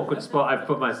awkward spot I've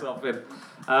put myself in.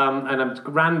 And a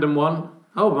random one.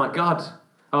 Oh my God.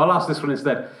 I'll ask this one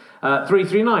instead.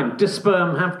 339. Does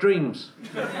sperm have dreams?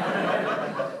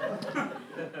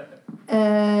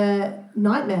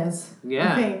 Nightmares.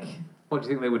 Yeah. I think. What do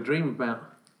you think they would dream about?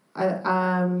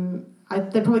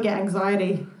 They probably get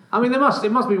anxiety. I mean, it must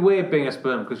be weird being a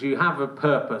sperm because you have a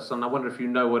purpose, and I wonder if you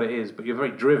know what it is. But you're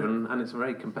very driven, and it's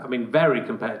very very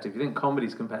competitive. You think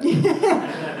comedy's competitive?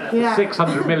 Yeah.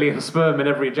 600 million sperm in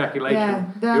every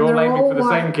ejaculation. Yeah, you're all aiming for the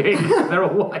same king. They're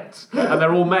all white, and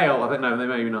they're all male. I think no, they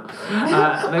maybe not. The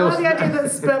idea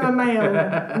that sperm are male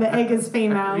and the egg is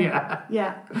female. Yeah.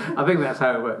 I think that's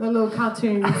how it works. The little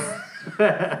cartoons.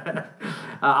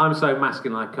 I'm so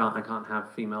masculine. I can't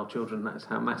have female children. That's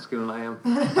how masculine I am.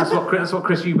 That's what Chris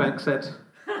Eubank said.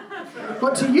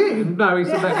 What, to you? No, he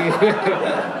said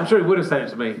that. I'm sure he would have said it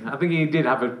to me. I think he did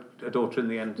have a daughter in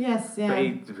the end. Yes, yeah.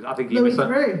 But I think he Louis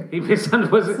Theroux. He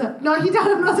misunderstood, was it? So, no, he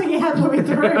didn't. I'm not saying he had Louis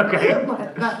Theroux. Okay.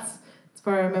 But that's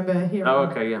where I remember hearing. Oh,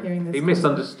 okay, yeah. Hearing this He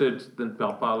misunderstood the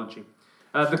biology.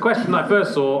 The question I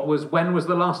first saw was, when was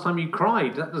the last time you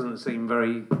cried? That doesn't seem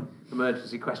very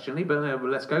emergency question-y, but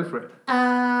let's go for it.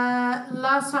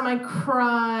 Last time I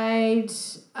cried,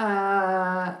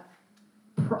 I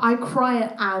cry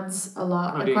at ads a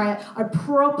lot.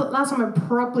 Oh, Last time I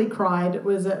properly cried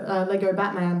was at Lego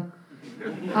Batman.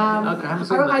 Okay, I haven't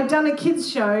seen that. I'd done a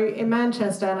kids show in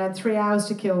Manchester and I had 3 hours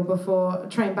to kill before a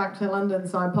train back to London,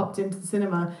 so I popped into the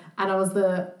cinema and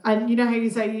and you know how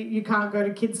you say you can't go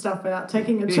to kids stuff without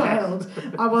taking a child?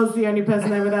 I was the only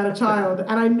person there without a child,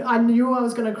 and I knew I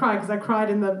was going to cry because I cried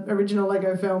in the original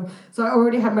Lego film, so I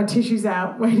already had my tissues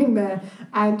out waiting there,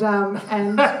 and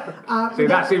See,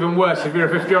 that's even worse if you're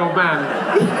a 50-year-old man.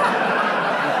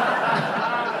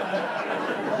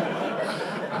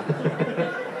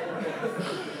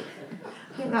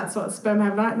 That's what sperm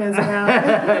have nightmares about.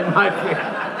 It might be.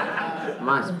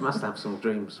 Must have some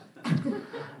dreams.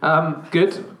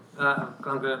 Good.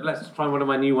 Let's try one of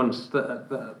my new ones.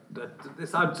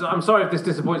 I'm sorry if this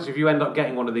disappoints you if you end up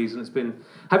getting one of these and it's been...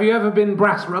 Have you ever been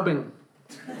brass rubbing?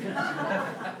 Do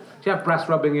you have brass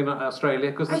rubbing in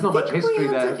Australia? Because there's not much history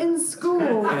there. In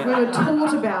school, we were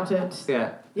taught about it.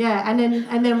 Yeah. Yeah,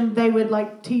 and then they would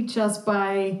like teach us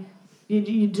by...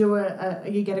 You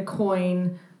get a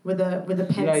coin... with a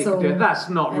pencil. Yeah, you can do it. That's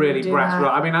not really brass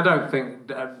rubbing. I mean, I don't think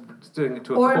doing it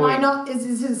to a coin... Or am I not...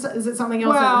 Is it something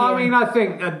else? Well, I mean, I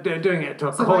think doing it to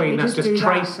a coin, that's just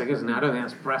tracing, isn't it? I don't think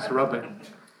that's brass rubbing.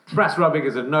 Brass rubbing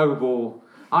is a noble...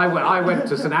 I went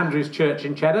to St Andrew's Church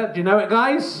in Cheddar. Do you know it,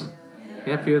 guys?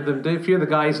 Yeah, a few of them do. A few of the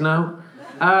guys know.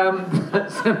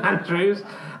 St Andrew's.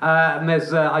 And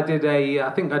there's... I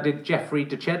think I did Geoffrey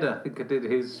de Cheddar. I think I did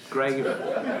his grave.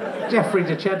 Geoffrey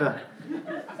de Cheddar.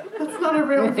 That's not a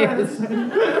real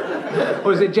person.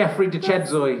 Or is it Geoffrey de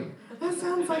Chedzoy? That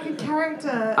sounds like a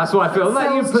character. That's what I feel.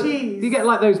 Sells cheese. You get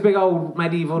like those big old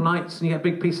medieval knights and you get a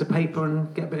big piece of paper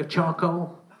and get a bit of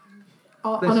charcoal.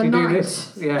 On a night. Do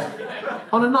this. Yeah.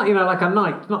 On a night, like a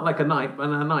knight. Not like a knight, but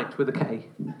a knight with a K.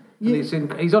 And he's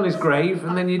on his grave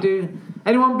and then you do...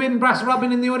 Anyone been brass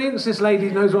rubbing in the audience? This lady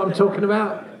knows what I'm talking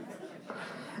about.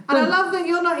 And I love that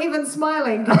you're not even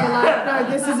smiling because you're like, no,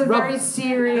 this is a very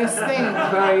serious thing.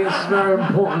 It's very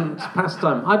important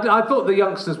pastime. I thought the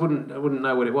youngsters wouldn't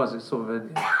know what it was. It's sort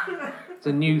of it's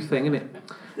a new thing, isn't it?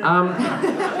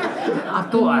 I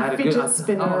thought I had a good... Fidget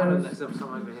spinner. There's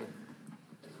some over here.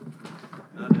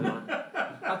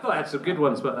 I thought I had some good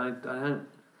ones, but I don't.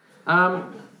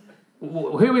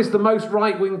 Who is the most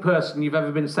right-wing person you've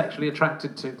ever been sexually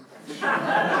attracted to?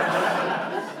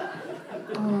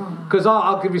 Because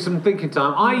I'll give you some thinking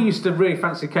time. I used to really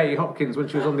fancy Katie Hopkins when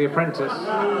she was on The Apprentice.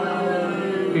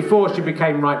 Before she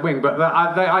became right-wing, but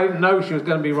I didn't know she was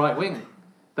going to be right-wing.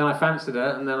 Then I fancied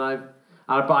her, and then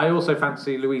but I also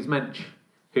fancy Louise Mensch,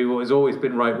 who has always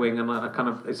been right-wing, and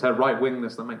it's her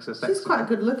right-wingness that makes her sexy. She's quite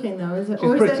good-looking, though, isn't it?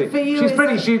 She's pretty. For you, she's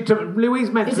pretty. Louise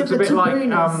Mensch looks a bit like...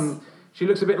 tabooness? She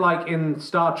looks a bit like in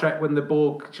Star Trek when she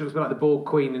looks a bit like the Borg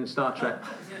Queen in Star Trek.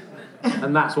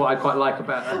 And that's what I quite like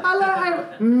about her.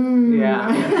 Yeah,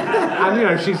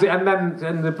 and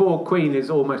and the Borg Queen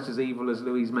is almost as evil as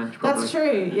Louise Mensch. Probably. That's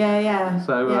true. Yeah.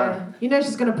 So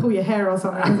she's going to pull your hair or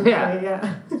something. Isn't yeah. she?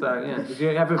 Yeah. So yeah, did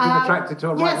you ever been attracted to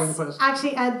a right-wing person? Yes,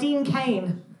 actually, Dean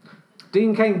Cain.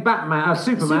 Dean Cain, Batman,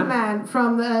 Superman. Superman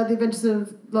from the Adventures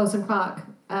of Lois and Clark.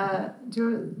 Do you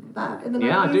remember that in the 90s?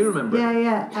 Yeah, I do remember it.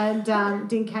 Yeah. And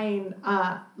Dean Cain,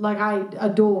 I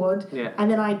adored. Yeah.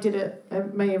 And then I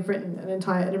may have written an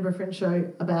entire Edinburgh Fringe show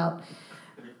about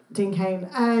Dean Cain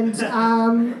and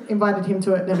invited him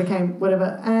to it, never came,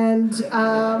 whatever.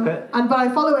 But I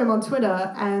follow him on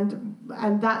Twitter and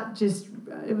that just...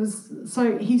 It was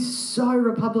so... He's so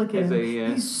Republican. Is he?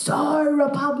 Yeah. He's so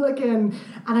Republican.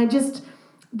 And I just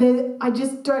don't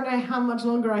know how much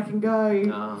longer I can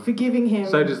go forgiving him.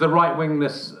 So does the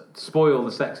right-wingness spoil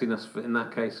the sexiness in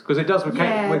that case? Because it does with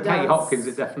Katie Hopkins,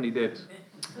 it definitely did.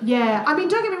 Yeah, I mean,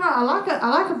 don't get me wrong, I like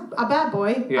a bad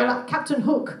boy. Yeah. I like Captain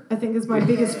Hook, I think is my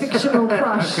biggest fictional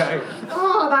crush. Okay.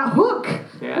 Oh, that hook!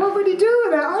 Yeah. What would he do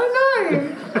with it? I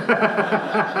don't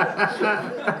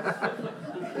know.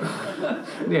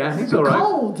 Yeah, he's all right.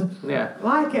 Cold. Yeah.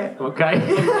 Like it. Okay.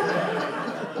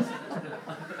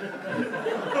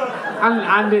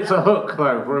 and it's a hook,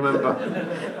 though, remember.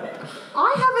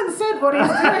 I haven't said what he's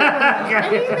doing.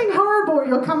 Okay. Anything horrible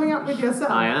you're coming up with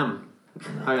yourself. I am.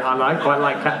 I quite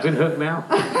like Captain Hook now.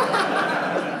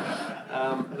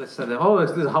 There's a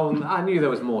whole... I knew there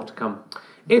was more to come.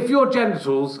 If your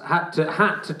genitals had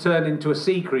to turn into a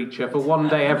sea creature for one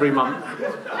day every month,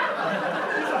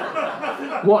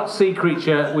 what sea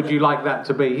creature would you like that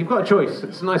to be? You've got a choice.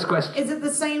 It's a nice question. Is it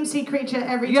the same sea creature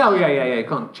every time? Yeah. You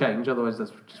can't change, otherwise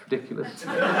that's just ridiculous.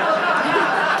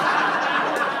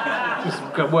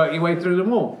 Just work your way through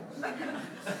them all.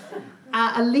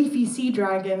 A leafy sea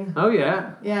dragon. Oh,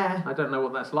 yeah? Yeah. I don't know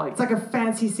what that's like. It's like a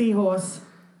fancy seahorse.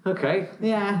 Okay.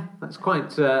 Yeah. That's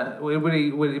quite... would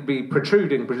it be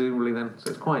protruding, presumably, then?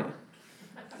 So it's quite...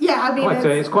 Yeah, I mean...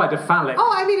 It's quite a phallic.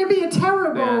 Oh, I mean, it'd be a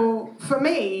terrible for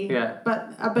me. Yeah.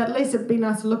 But at least it'd be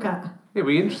nice to look at. It'd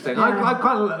be interesting. Yeah. I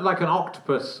kind of like an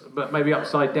octopus, but maybe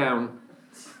upside down.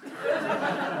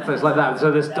 So it's like that. So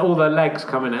there's all the legs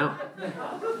coming out.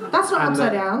 That's not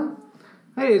upside down.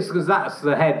 It is, because that's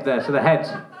the head there. So the head...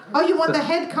 Oh, you want the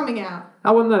head coming out?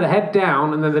 I want the head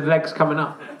down and then the legs coming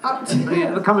up. Up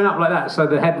Yeah, they're coming up like that, so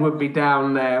the head would be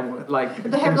down there, like...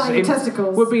 The head like your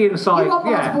testicles. Would be inside, You want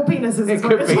multiple penises, It is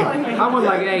what could you're be. telling me. I want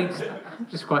like 8,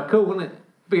 which is quite cool, wouldn't it?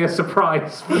 Be a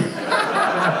surprise. Be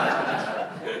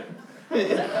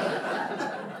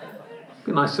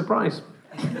a nice surprise.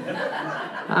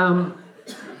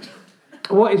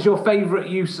 What is your favourite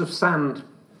use of sand?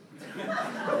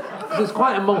 It's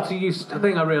quite a multi-use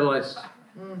thing, I realised.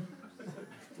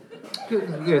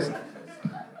 Yes.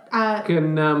 You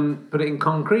can put it in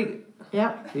concrete.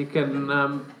 Yep. You can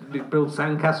build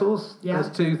sandcastles. Yeah.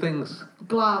 There's 2 things.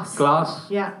 Glass.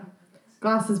 Yeah.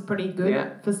 Glass is pretty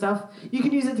good for stuff. You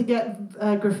can use it to get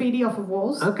graffiti off of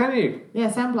walls. Oh, can you? Yeah,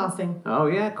 sandblasting. Oh,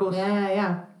 yeah, of course.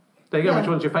 Yeah. There you go. Yeah. Which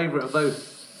one's your favourite of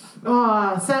those?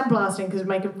 Oh, sandblasting could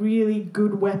make a really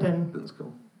good weapon. That's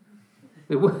cool.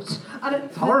 It would.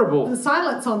 It's horrible. The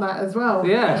silence on that as well.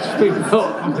 Yeah, people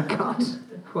thought, oh my God,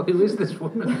 well, who is this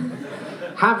woman?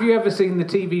 Have you ever seen the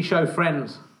TV show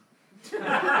Friends?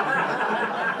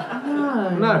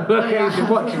 No, okay, you should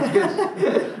watch it,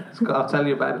 it's good. I'll tell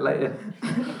you about it later.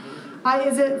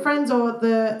 Is it Friends or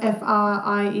the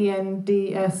Friends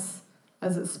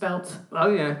as it's spelt? Oh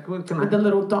yeah, With the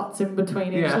little dots in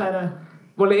between each letter.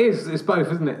 Well, it's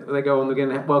both, isn't it? They go on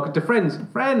again, welcome to Friends.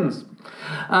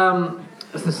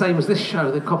 It's the same as this show,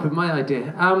 they copied my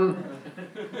idea.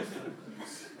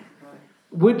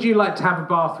 Would you like to have a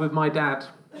bath with my dad?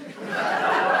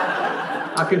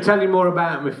 I can tell you more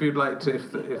about him if you'd like to.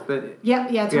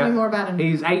 Tell me more about him.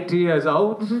 He's 80 years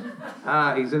old.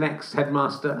 He's an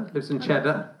ex-headmaster, lives in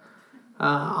Cheddar.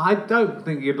 I don't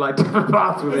think you'd like to have a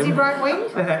bath with him. Is he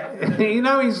right-winged?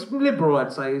 He's liberal,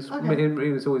 I'd say. He's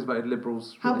always voted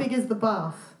Liberals. How big is the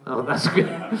bath? Oh, that's good.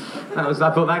 I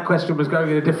thought that question was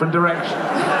going in a different direction.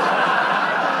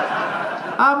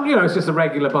 It's just a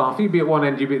regular bath. You'd be at one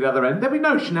end, you'd be at the other end. There'd be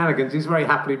no shenanigans. He's very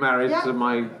happily married to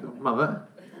my mother.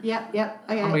 Yep.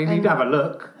 Okay. I mean, he'd have a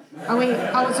look. So we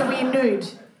nude?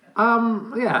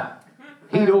 Yeah.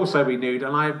 He'd also be nude,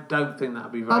 and I don't think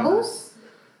that'd be very Bubbles?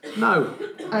 Nice. No.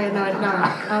 Oh,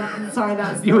 no. Sorry,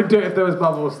 that's... You would do it if there was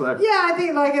bubbles, though. Yeah, I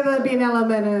think there'd be an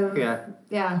element of...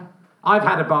 Yeah. I've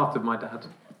had a bath with my dad,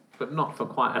 but not for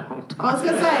quite a long time. I was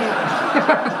going to say...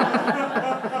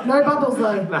 No bubbles,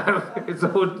 though. No,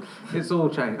 it's all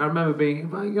changed. I remember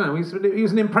being... he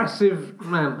was an impressive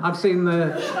man. I was going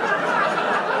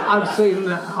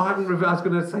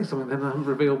to say something, then I haven't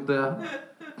revealed the...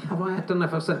 I don't know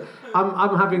if I've said...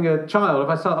 I'm having a child.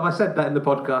 Have I said that in the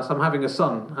podcast? I'm having a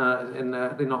son in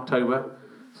October.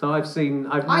 So I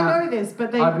know this,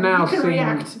 but I've now you can seen,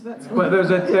 react. But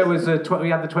we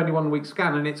had the 21-week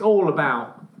scan, and it's all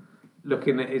about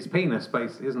looking at his penis,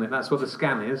 basically, isn't it? That's what the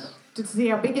scan is. To see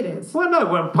how big it is. Well, no,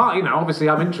 obviously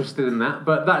I'm interested in that,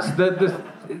 but that's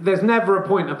there's never a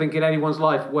point, I think, in anyone's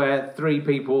life where 3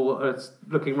 people are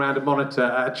looking around a monitor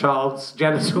at a child's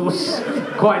genitals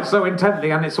quite so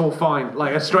intently, and it's all fine.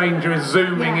 Like a stranger is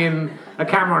zooming in a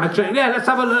camera on a tree. Yeah, let's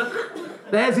have a look.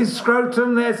 There's his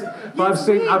scrotum. But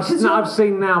I've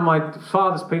seen now my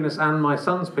father's penis and my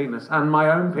son's penis and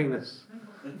my own penis.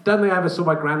 Don't think I ever saw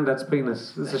my granddad's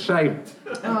penis. It's a shame.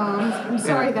 Oh, I'm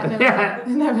sorry that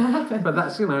never happened. But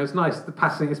that's, it's nice.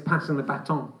 It's passing the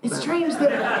baton. It's strange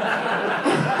that...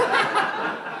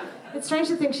 It's strange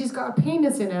to think she's got a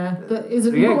penis in her that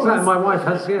isn't yours. Yeah, exactly. My wife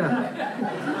has,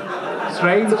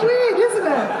 Strange. It's weird, isn't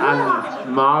it?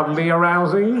 And mildly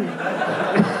arousing.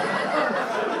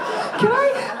 Can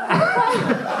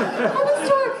I was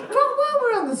talking, while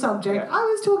we're on the subject, I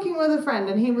was talking with a friend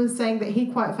and he was saying that he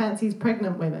quite fancies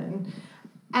pregnant women.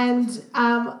 And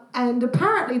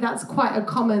apparently that's quite a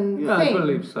common thing. I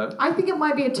believe so. I think it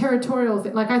might be a territorial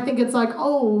thing. Like, I think it's like,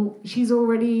 oh, she's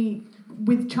already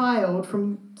with child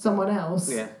from someone else.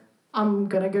 Yeah. I'm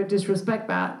gonna go disrespect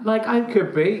that. Like I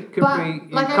could be. You like,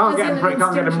 can't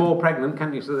get them more pregnant,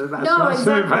 can you? So that's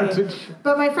an advantage.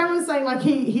 But my friend was saying like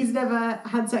he's never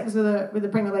had sex with a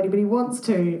pregnant lady, but he wants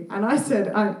to. And I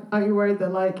said, are you worried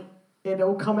that like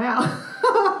it'll come out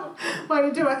while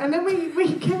you do it? And then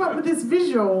we came up with this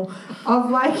visual of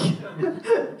like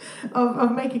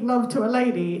of making love to a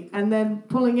lady and then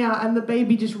pulling out and the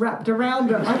baby just wrapped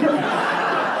around it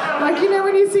like you know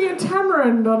when you see a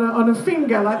tamarind on a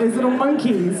finger, like those little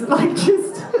monkeys, like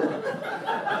just.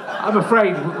 I'm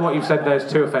afraid what you've said there is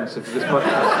too offensive for this podcast.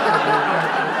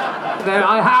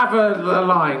 I have a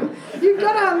line. You've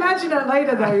got to imagine it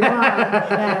later, though.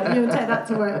 Yeah, you'll take that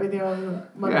to work with you on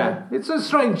Monday. Yeah, it's a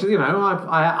strange,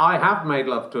 I have made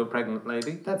love to a pregnant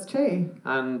lady. That's true.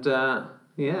 And,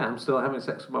 I'm still having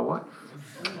sex with my wife.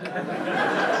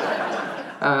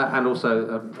 And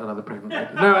also another pregnant lady.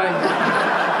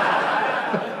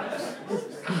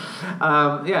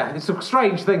 It's a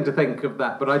strange thing to think of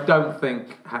that, but I don't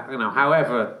think,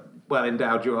 however well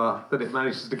endowed you are, that it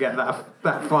manages to get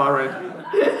that far in.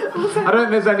 I don't think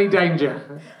there's any danger.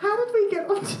 How did we get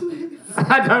onto this?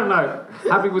 I don't know.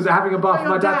 Having a bath with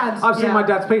my dad. I've seen my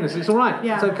dad's penis. It's all right.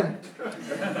 Yeah. It's okay.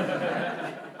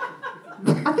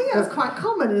 I think that's quite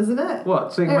common, isn't it?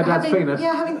 What, seeing my dad's penis?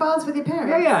 Yeah, having baths with your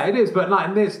parents. Yeah, it is. But like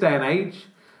in this day and age,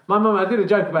 my mum, I did a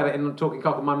joke about it in Talking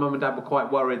Cock, and my mum and dad were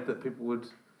quite worried that people would,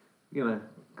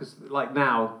 because like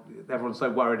now, everyone's so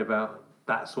worried about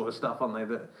that sort of stuff, aren't they?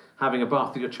 That having a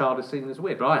bath with your child is seen as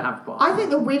weird. But I have baths. I think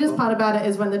the weirdest part about it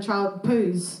is when the child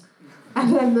poos,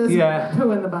 and then there's poo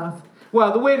in the bath.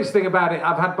 Well, the weirdest thing about it,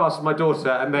 I've had baths with my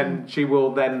daughter, and then she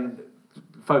will then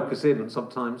focus in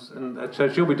sometimes, and so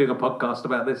she'll be doing a podcast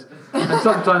about this, and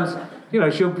sometimes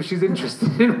she's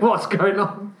interested in what's going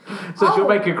on, so she'll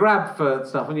make a grab for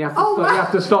stuff, and you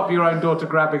have to stop your own daughter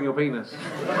grabbing your penis,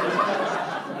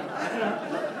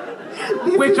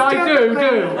 which I do.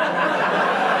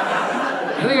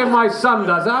 I think if my son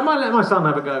does it, I might let my son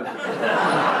have a go,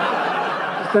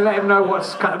 just to let him know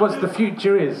what's the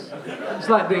future is. It's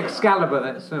like the Excalibur.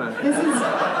 That's This is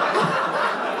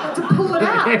to pull it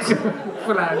out.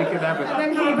 Pull out, and he can have it.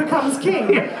 And then he becomes king.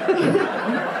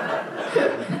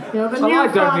 You're the new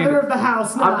father of the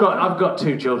house now. I've got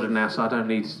 2 children now, so I don't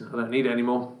need it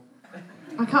anymore.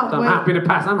 I can't wait. I'm happy to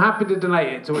pass. I'm happy to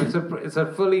donate it to. It's a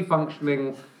fully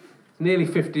functioning, nearly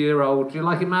 50-year-old. Do you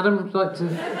like it, madam? Would you like to?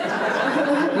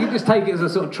 You just take it as a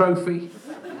sort of trophy.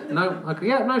 No? Okay.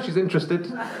 Yeah, no, she's interested.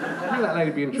 Make that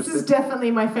lady be interested. This is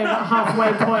definitely my favourite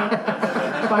halfway point,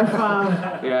 by far.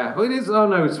 Yeah. Well, it is. Oh,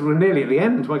 no, it's nearly at the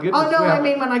end. My goodness. Oh, no, I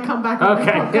mean when I come back on the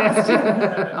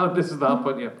podcast. Oh, this is the half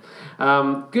point, yeah.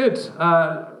 Good.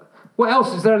 What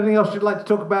else? Is there anything else you'd like to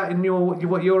talk about in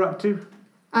what you're up to?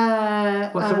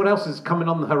 What else is coming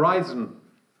on the horizon?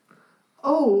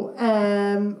 What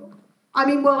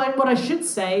I should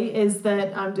say is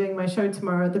that I'm doing my show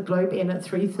tomorrow at the Globe Inn at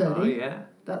 3:30. Oh, yeah.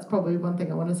 That's probably one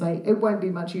thing I want to say. It won't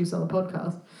be much use on the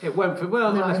podcast. It won't,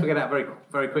 unless we get out very,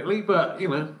 very quickly. But,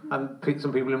 and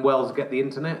some people in Wales get the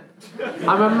internet.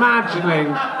 I'm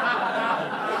imagining...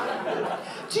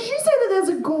 Did you say that there's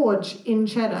a gorge in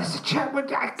Cheddar? There's a Cheddar...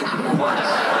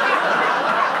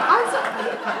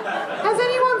 Has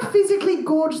anyone physically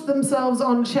gorged themselves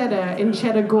on cheddar in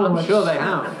Cheddar Gorge? I'm sure they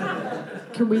have.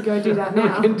 Can we go do that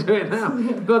now? We can do it now.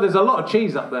 God, there's a lot of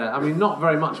cheese up there. I mean, not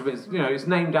very much of it. It's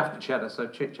named after cheddar, so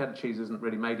cheddar cheese isn't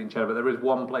really made in Cheddar, but there is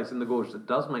one place in the gorge that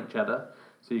does make cheddar.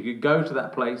 So you could go to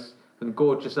that place and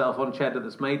gorge yourself on cheddar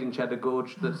that's made in Cheddar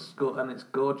Gorge, and it's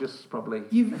gorgeous, probably.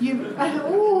 You've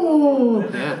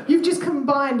just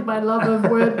combined my love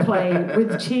of wordplay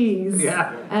with cheese.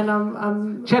 Yeah. And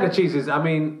I'm cheddar cheese is,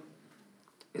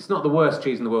 it's not the worst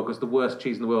cheese in the world, because the worst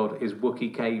cheese in the world is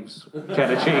Wookiee Caves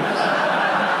cheddar cheese.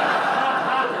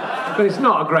 But it's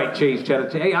not a great cheese, cheddar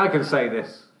cheese. I can say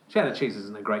this. Cheddar cheese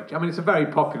isn't a great cheese. It's a very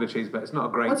popular cheese, but it's not a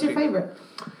great cheese. What's your favourite?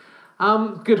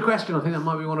 Good question. I think that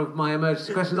might be one of my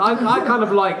emergency questions. I kind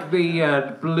of like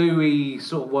the bluey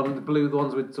sort of one, the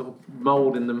ones with sort of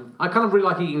mould in them. I kind of really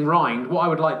like eating rind. What I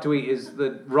would like to eat is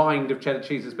the rind of cheddar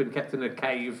cheese that's been kept in a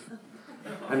cave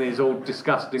and is all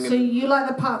disgusting. So you like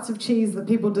the parts of cheese that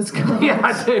people discard? Yeah,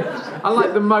 I do. I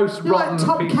like the most rotten like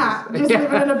Top pieces. Cat, just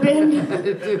living in a bin.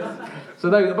 So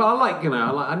those, but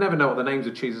I never know what the names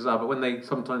of cheeses are, but when they,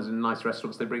 sometimes in nice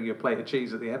restaurants, they bring you a plate of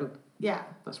cheese at the end. Yeah.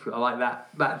 I like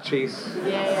that cheese.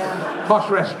 Yeah.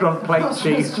 Posh restaurant plate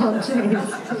cheese. Restaurant cheese.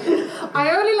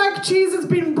 I only like cheese that's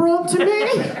been brought to me.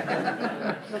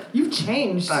 You've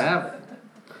changed. I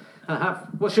have.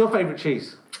 What's your favourite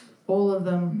cheese? All of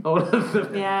them. All of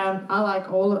them? Yeah, I like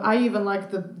all of... I even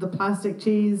like the plastic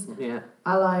cheese. Yeah.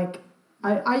 I like... do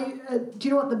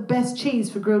you know what the best cheese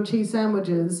for grilled cheese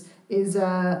sandwiches is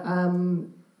a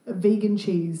vegan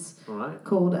cheese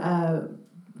called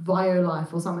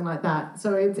Violife or something like that.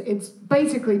 So it's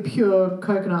basically pure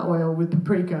coconut oil with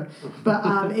paprika,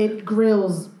 but it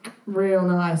grills real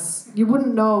nice. You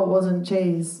wouldn't know it wasn't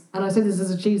cheese. And I say this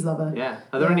as a cheese lover. Yeah.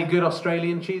 Are there any good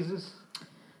Australian cheeses?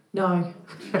 No.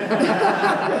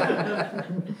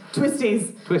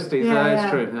 Twisties. Twisties,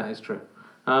 that is true.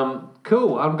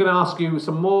 Cool. I'm going to ask you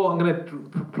some more. I'm going to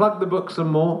plug the book some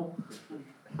more.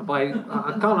 I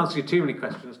can't answer you too many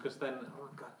questions because then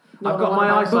I've got my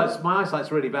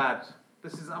eyesight's really bad.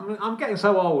 I'm getting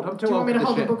so old. I'm too old. Do you want me to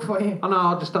hold the book for you? Oh no,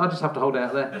 I'll just have to hold it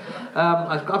out there.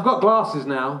 I've got glasses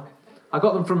now. I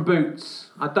got them from Boots.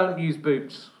 I don't use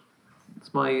Boots.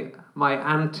 It's my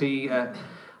anti.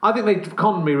 I think they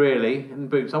conned me really in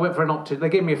Boots. I went for an optician. They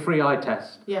gave me a free eye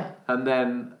test. Yeah. And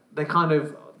then they kind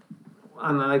of.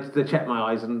 And then they checked my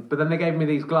eyes, but then they gave me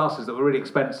these glasses that were really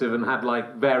expensive and had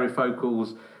like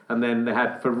varifocals, and then they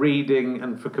had for reading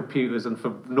and for computers and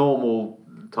for normal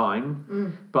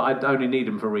time, but I'd only need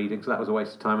them for reading, so that was a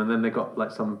waste of time. And then they got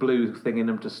like some blue thing in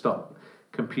them to stop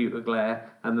computer glare,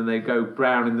 and then they go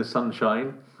brown in the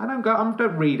sunshine. I don't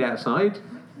read outside.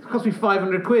 It cost me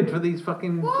 £500 for these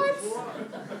fucking. What?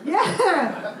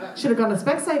 Yeah. Should have gone to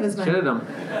Specsavers, mate. Should have done.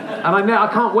 And I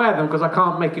can't wear them because I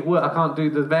can't make it work. I can't do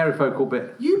the varifocal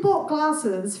bit. You bought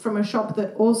glasses from a shop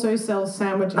that also sells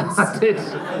sandwiches. I did.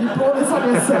 You bought this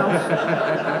on yourself.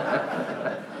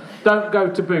 Don't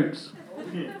go to Boots.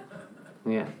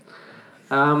 Yeah.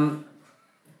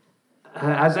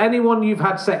 Has anyone you've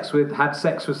had sex with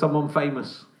someone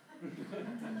famous?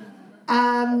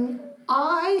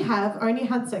 I have only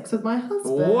had sex with my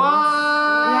husband. What?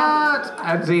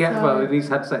 Yeah. And he's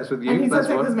had sex with you. And he's had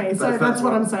sex with me. So that's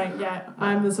what I'm saying. Yeah,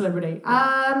 I'm the celebrity.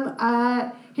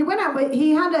 He went out with.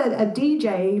 He had a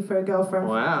DJ for a girlfriend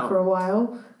for a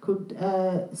while called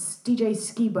DJ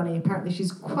Ski Bunny. Apparently,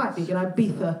 she's quite big in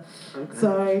Ibiza. Okay.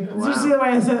 So it's just the way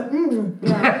I said.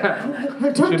 Yeah. I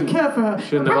don't care for her.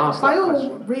 Shouldn't have asked that by all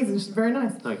question. reasons, she's very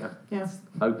nice. Okay. Yeah.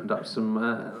 Opened up some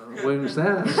wounds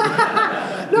there.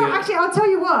 Actually, I'll tell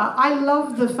you what. I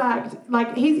love the fact,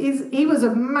 like he was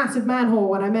a massive man whore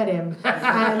when I met him,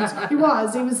 and he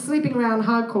was sleeping around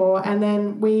hardcore, and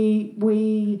then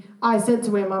I said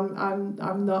to him,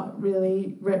 I'm not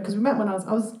really, because we met when I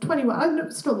was 21.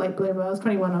 I'm still late bloomer. I was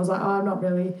 21. I was like, I'm not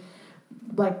really,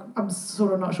 like, I'm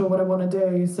sort of not sure what I want to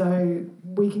do, so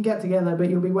we can get together, but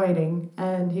you'll be waiting.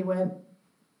 And he went,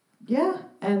 yeah,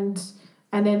 and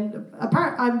then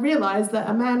apparently I realised that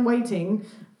a man waiting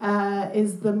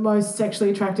is the most sexually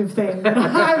attractive thing.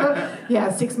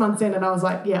 6 months in, and I was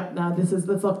like, yeah, no,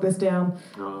 let's lock this down.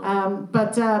 Oh.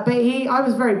 But I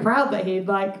was very proud that he'd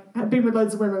had been with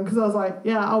loads of women, because I was like,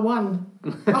 yeah, I won.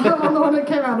 I'm the one that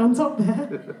came out on top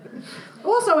there.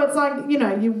 Also, it's like,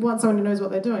 you want someone who knows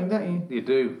what they're doing, don't you? You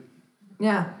do.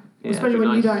 Yeah. Especially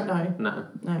when you don't know. No.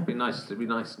 It'd be nice,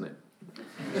 isn't it?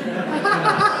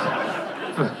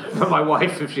 For my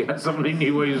wife, if she had someone who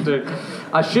knew what he was doing.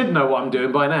 I should know what I'm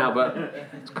doing by now, but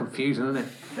it's confusing, isn't it?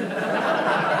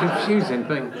 Confusing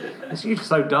thing. It's usually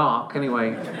so dark,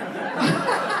 anyway.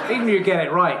 Even if you get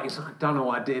it right, it's like, I don't know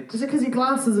what I did. Is it because your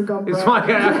glasses are gone, bro? It's like,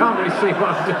 I can't really see what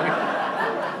I'm doing.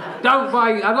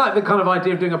 I like the kind of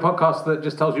idea of doing a podcast that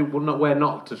just tells you where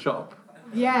not to shop.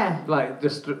 Yeah. Like,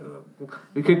 just...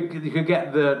 You could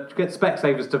get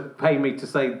Specsavers to pay me to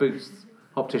say Boots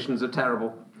opticians are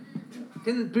terrible.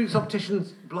 Didn't Boots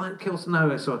opticians blind kill? No,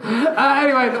 it's all.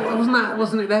 Anyway,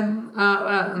 wasn't it them?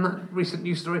 And that recent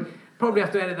news story. Probably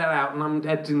have to edit that out, and I'm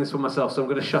editing this for myself, so I'm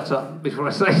going to shut up before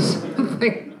I say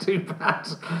something too bad.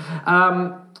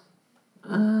 I'm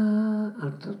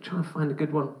trying to find a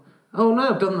good one. Oh no,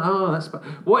 I've done. Oh, that's.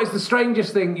 What is the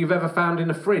strangest thing you've ever found in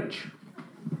a fridge?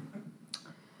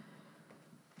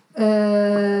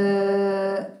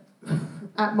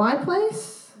 At my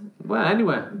place? Well,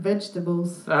 anywhere.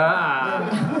 Vegetables. Ah.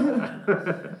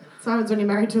 Yeah. So happens when you're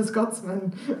married to a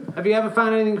Scotsman. Have you ever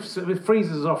found anything? With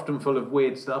freezers are often full of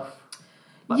weird stuff,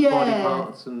 like body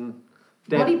parts and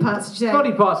dead body parts.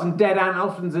 Body parts and dead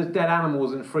animals. Often there's dead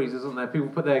animals in freezers, aren't there? People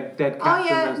put their dead cats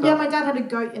in there. Yeah. My dad had a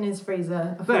goat in his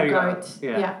freezer. A full goat.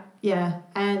 Yeah.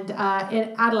 And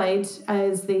in Adelaide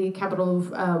is the capital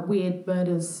of weird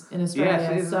murders in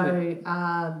Australia. Yes,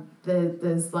 so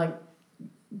there's like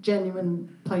genuine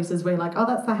places where you're like, oh,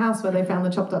 that's the house where they found the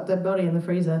chopped up dead body in the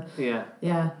freezer. Yeah.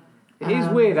 Yeah. It is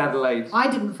weird, Adelaide.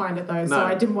 I didn't find it though, so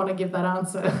I didn't want to give that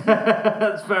answer.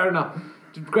 That's fair enough.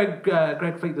 Greg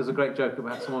Fleet does a great joke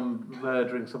about someone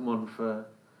murdering someone for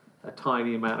a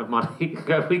tiny amount of money.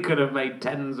 We could have made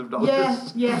tens of dollars.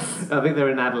 Yes. I think they're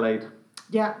in Adelaide.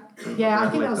 Yeah. I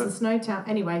think that was the Snowtown.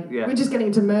 Anyway, we're just getting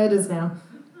into murders now.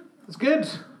 It's good.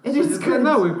 It is good.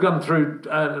 No, we've gone through,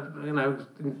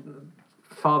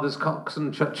 father's cocks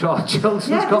and children's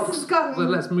cocks. So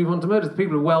let's move on to murders. The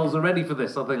people of Wells are ready for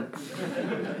this, I think.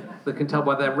 They can tell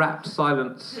by their rapt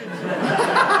silence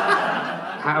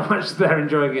how much they're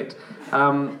enjoying it.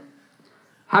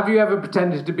 Have you ever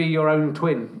pretended to be your own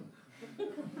twin?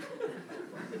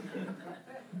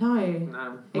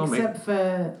 No, except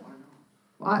for...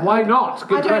 Why not?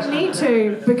 Good I don't need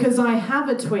to, because I have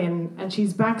a twin and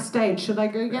she's backstage. Should I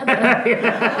go get her?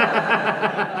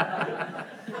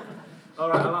 All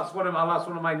right, I'll ask one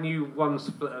of my new ones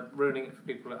for ruining it for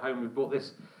people at home who bought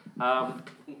this. I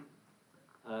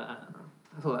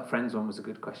thought that Friends one was a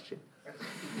good question.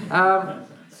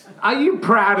 Are you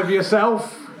proud of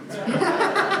yourself?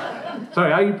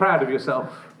 Sorry, are you proud of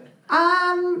yourself?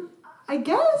 I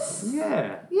guess.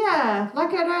 Yeah. Yeah,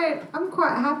 I'm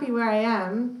quite happy where I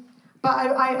am, but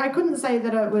I couldn't say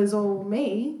that it was all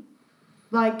me.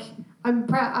 Like, I'm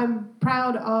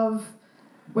proud of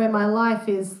where my life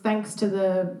is thanks to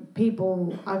the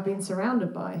people I've been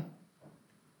surrounded by.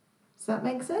 Does that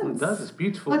make sense? It does, it's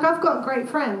beautiful. Like, I've got great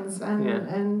friends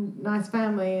and nice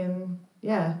family, and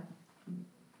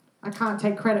I can't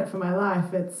take credit for my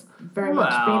life. It's very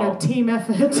much been a team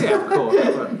effort. Yeah, of course.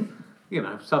 But,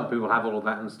 some people have all of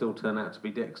that and still turn out to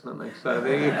be dicks, don't they? So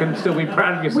you can still be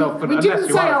proud of yourself. We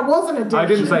didn't say I wasn't a dick. I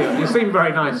didn't say you seem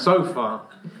very nice so far.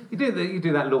 You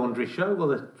do that laundry show.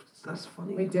 Well, that's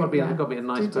funny. We do. You've got to be a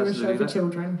nice person do a show to do for that.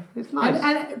 Children. It's nice.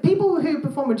 And people who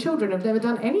perform with children have never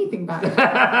done anything bad.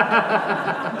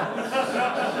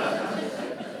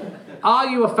 Are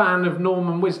you a fan of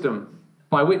Norman wisdom?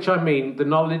 By which I mean the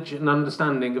knowledge and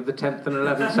understanding of the 10th and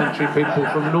 11th century people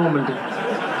from Normandy.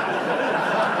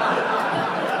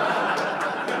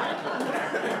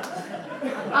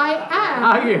 I am.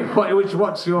 Are you?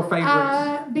 What's your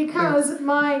favourite? Because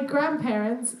my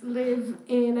grandparents live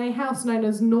in a house known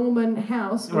as Norman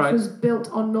House, which was built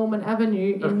on Norman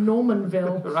Avenue in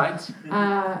Normanville. Right.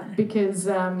 Because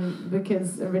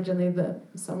originally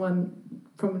someone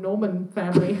from a Norman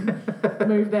family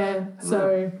moved there.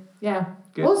 So, yeah.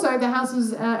 Good. Also, the house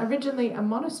was originally a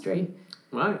monastery.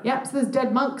 Right. Yep, so there's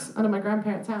dead monks under my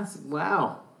grandparents' house.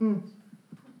 Wow.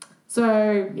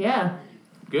 So, yeah.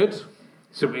 Good.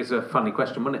 So it's a funny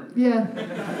question, wasn't it?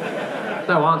 Yeah.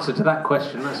 No answer to that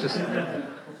question. That's just...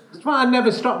 It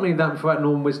never struck me that about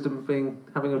Norman wisdom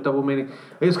having a double meaning.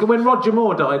 It was when Roger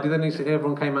Moore died, then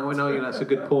everyone came out and went, oh, that's a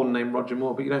good porn name, Roger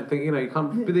Moore, but you don't think, you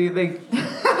can't...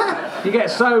 You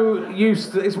get so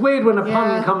used to... It's weird when a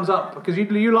pun comes up, because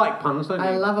you like puns, don't you?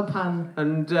 I love a pun.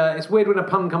 And it's weird when a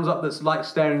pun comes up that's like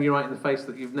staring you right in the face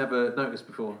that you've never noticed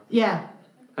before. Yeah.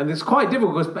 And it's quite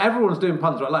difficult because everyone's doing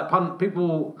puns, right? Like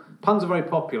puns are very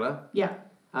popular. Yeah.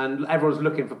 And everyone's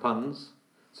looking for puns.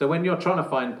 So when you're trying to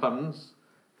find puns,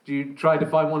 do you try to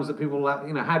find ones that people have,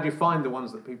 how do you find the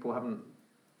ones that people haven't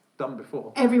done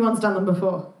before? Everyone's done them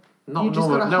before. You just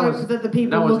got to hope that the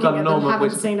people looking at them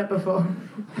haven't seen it before.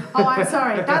 Oh, I'm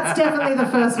sorry. That's definitely the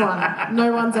first one.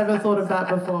 No one's ever thought of that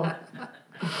before.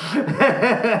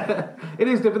 It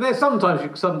is different. There's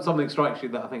sometimes something strikes you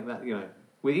that I think that,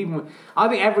 I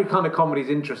think every kind of comedy is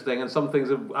interesting, and some things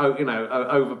are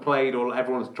overplayed, or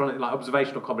everyone's trying to, like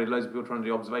observational comedy. Loads of people are trying to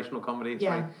do observational comedy. It's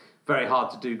very, very hard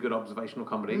to do good observational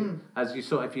comedy, as you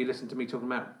saw if you listen to me talking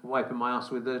about wiping my ass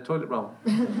with the toilet roll.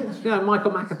 Michael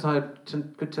McIntyre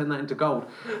could turn that into gold,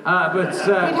 but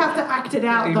he'd have to act it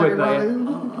out. He though, would,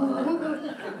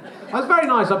 That was very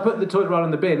nice. I put the toilet roll in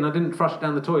the bin. I didn't flush it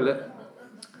down the toilet.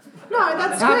 No,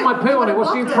 that's I had my poo on it.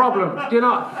 What's your it. problem? Do you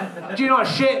not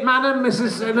shit, madam,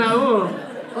 Mrs. No.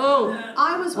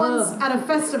 I was once at a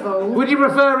festival. Would you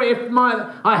prefer it if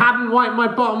I hadn't wiped my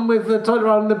bottom with the toilet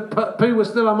roll and the poo was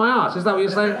still on my arse? Is that what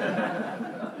you're saying?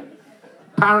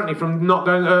 Apparently, from not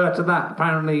going to that,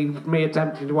 apparently me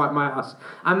attempting to wipe my arse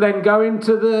and then going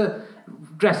to the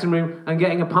dressing room and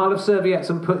getting a pile of serviettes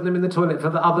and putting them in the toilet for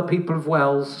the other people of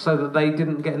Wells so that they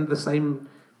didn't get into the same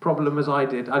problem as I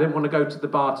did. I didn't want to go to the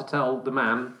bar to tell the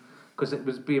man because it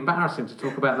would be embarrassing to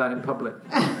talk about that in public.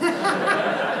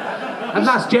 And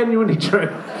that's genuinely true.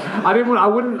 I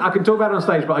can talk about it on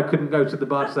stage, but I couldn't go to the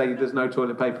bar to say there's no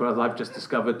toilet paper as I've just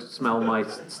discovered, smell my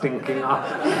stinking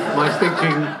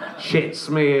shit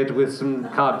smeared with some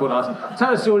cardboard ass.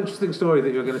 Tell us your interesting story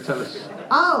that you're going to tell us.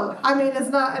 Oh, I mean, it's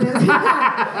not... No,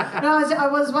 I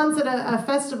was once at a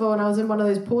festival and I was in one of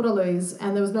those portaloos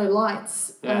and there was no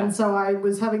lights. Yeah. And so I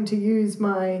was having to use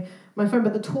my phone,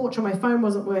 but the torch on my phone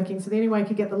wasn't working, so the only way I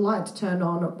could get the light to turn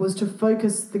on was to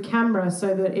focus the camera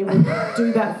so that it would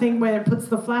do that thing where it puts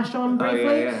the flash on briefly.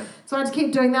 Oh, yeah. So I had to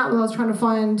keep doing that while I was trying to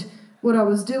find what I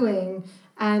was doing.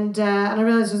 And I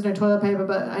realised there was no toilet paper,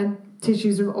 but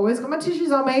tissues. I've always got my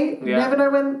tissues on me. Yeah. Never know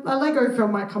when a Lego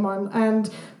film might come on. And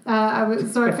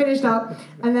so I finished up,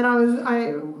 and then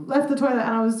I left the toilet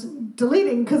and I was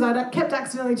deleting because I kept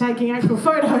accidentally taking actual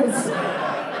photos.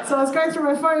 So I was going through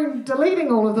my phone,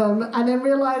 deleting all of them, and then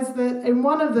realised that in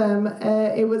one of them,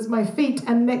 it was my feet,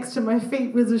 and next to my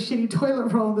feet was a shitty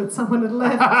toilet roll that someone had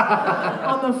left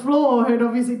on the floor, who'd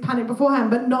obviously panicked beforehand,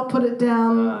 but not put it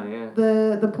down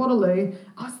the portaloo.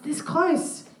 I was this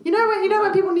close. You know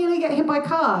when people nearly get hit by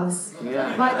cars?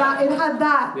 Yeah. Like that, it had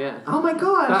that. Yeah. Oh my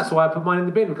God. That's why I put mine in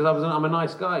the bin, because I'm a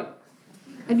nice guy.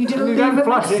 And you didn't You leave don't it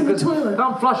flush next it, to the toilet.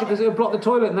 can't flush it because it'll block the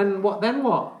toilet, and then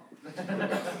what?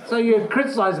 So you're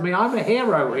criticising me, I'm a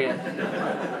hero here.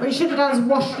 What you should have done is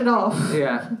washed it off,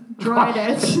 Yeah. dried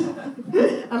it,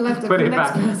 and left it Put for the it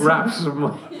next back, person. wrap some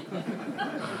more.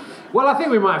 Well, I think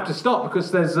we might have to stop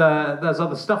because there's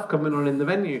other stuff coming on in the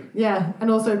venue. Yeah, and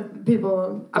also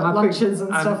people got And I think- lunches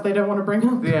and stuff they don't want to bring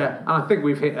up. Yeah, and I think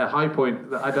we've hit a high point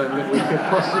that I don't think we could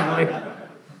possibly...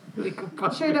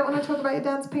 Sure you don't want to talk about your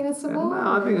dad's penis some more?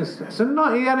 No, I think it's a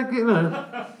night. He had a,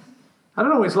 I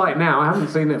don't know what it's like now. I haven't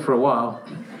seen it for a while.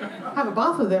 Have a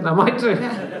bath with him. I might do.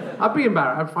 Yeah. I'd be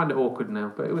embarrassed. I'd find it awkward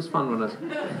now, but it was fun when it's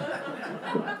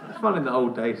fun in the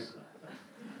old days.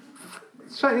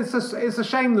 It's a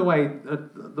shame the way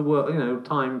the world,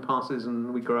 time passes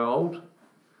and we grow old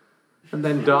and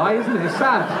then die, isn't it? It's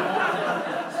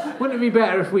sad. Wouldn't it be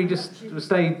better if we just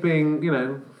stayed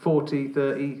being, 40,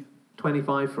 30,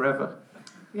 25 forever?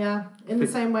 Yeah, in the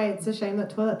same way, it's a shame that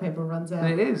toilet paper runs out.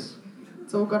 And it is.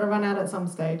 It's all got to run out at some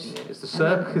stage. It's the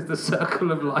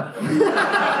circle of life.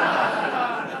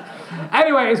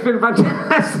 Anyway, it's been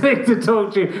fantastic to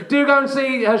talk to you. Do go and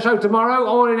see her show tomorrow,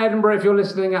 or in Edinburgh if you're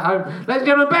listening at home. Ladies and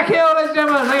gentlemen, Beck Hill, ladies and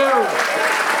gentlemen, thank you.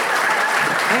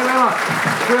 Thank you very much.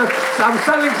 I'm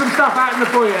selling some stuff out in the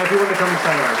foyer if you want to come and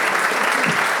say hello.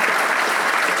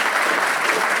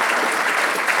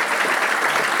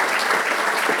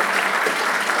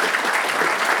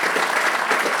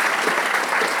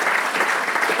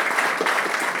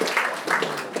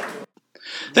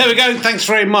 There we go. Thanks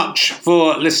very much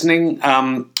for listening.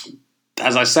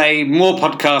 As I say, more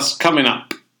podcasts coming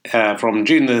up from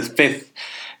June the 5th.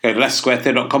 Go to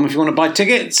leicestersquaretheatre.com if you want to buy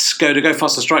tickets. Go to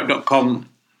gofasterstripe.com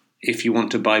if you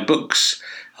want to buy books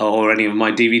or any of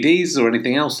my DVDs or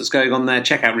anything else that's going on there.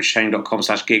 Check out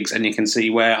richardherring.com/gigs and you can see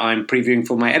where I'm previewing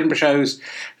for my Edinburgh shows,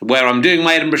 where I'm doing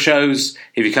my Edinburgh shows.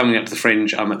 If you're coming up to the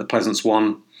Fringe, I'm at the Pleasant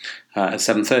Swan at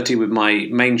 7:30 with my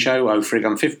main show, Oh Frig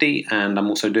I'm 50, and I'm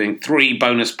also doing 3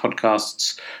 bonus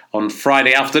podcasts on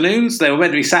Friday afternoons. They were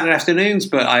meant to be Saturday afternoons,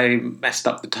 but I messed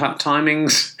up the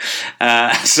timings.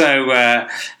 So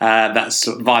that's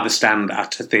via the stand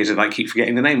at a theatre that I keep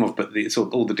forgetting the name of, but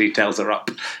all the details are up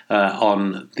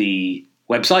on the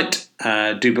website.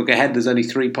 Do book ahead. There's only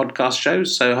 3 podcast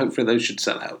shows, so hopefully those should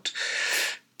sell out.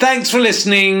 Thanks for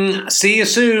listening. See you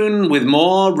soon with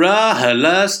more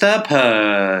Leicester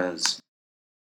Purrs.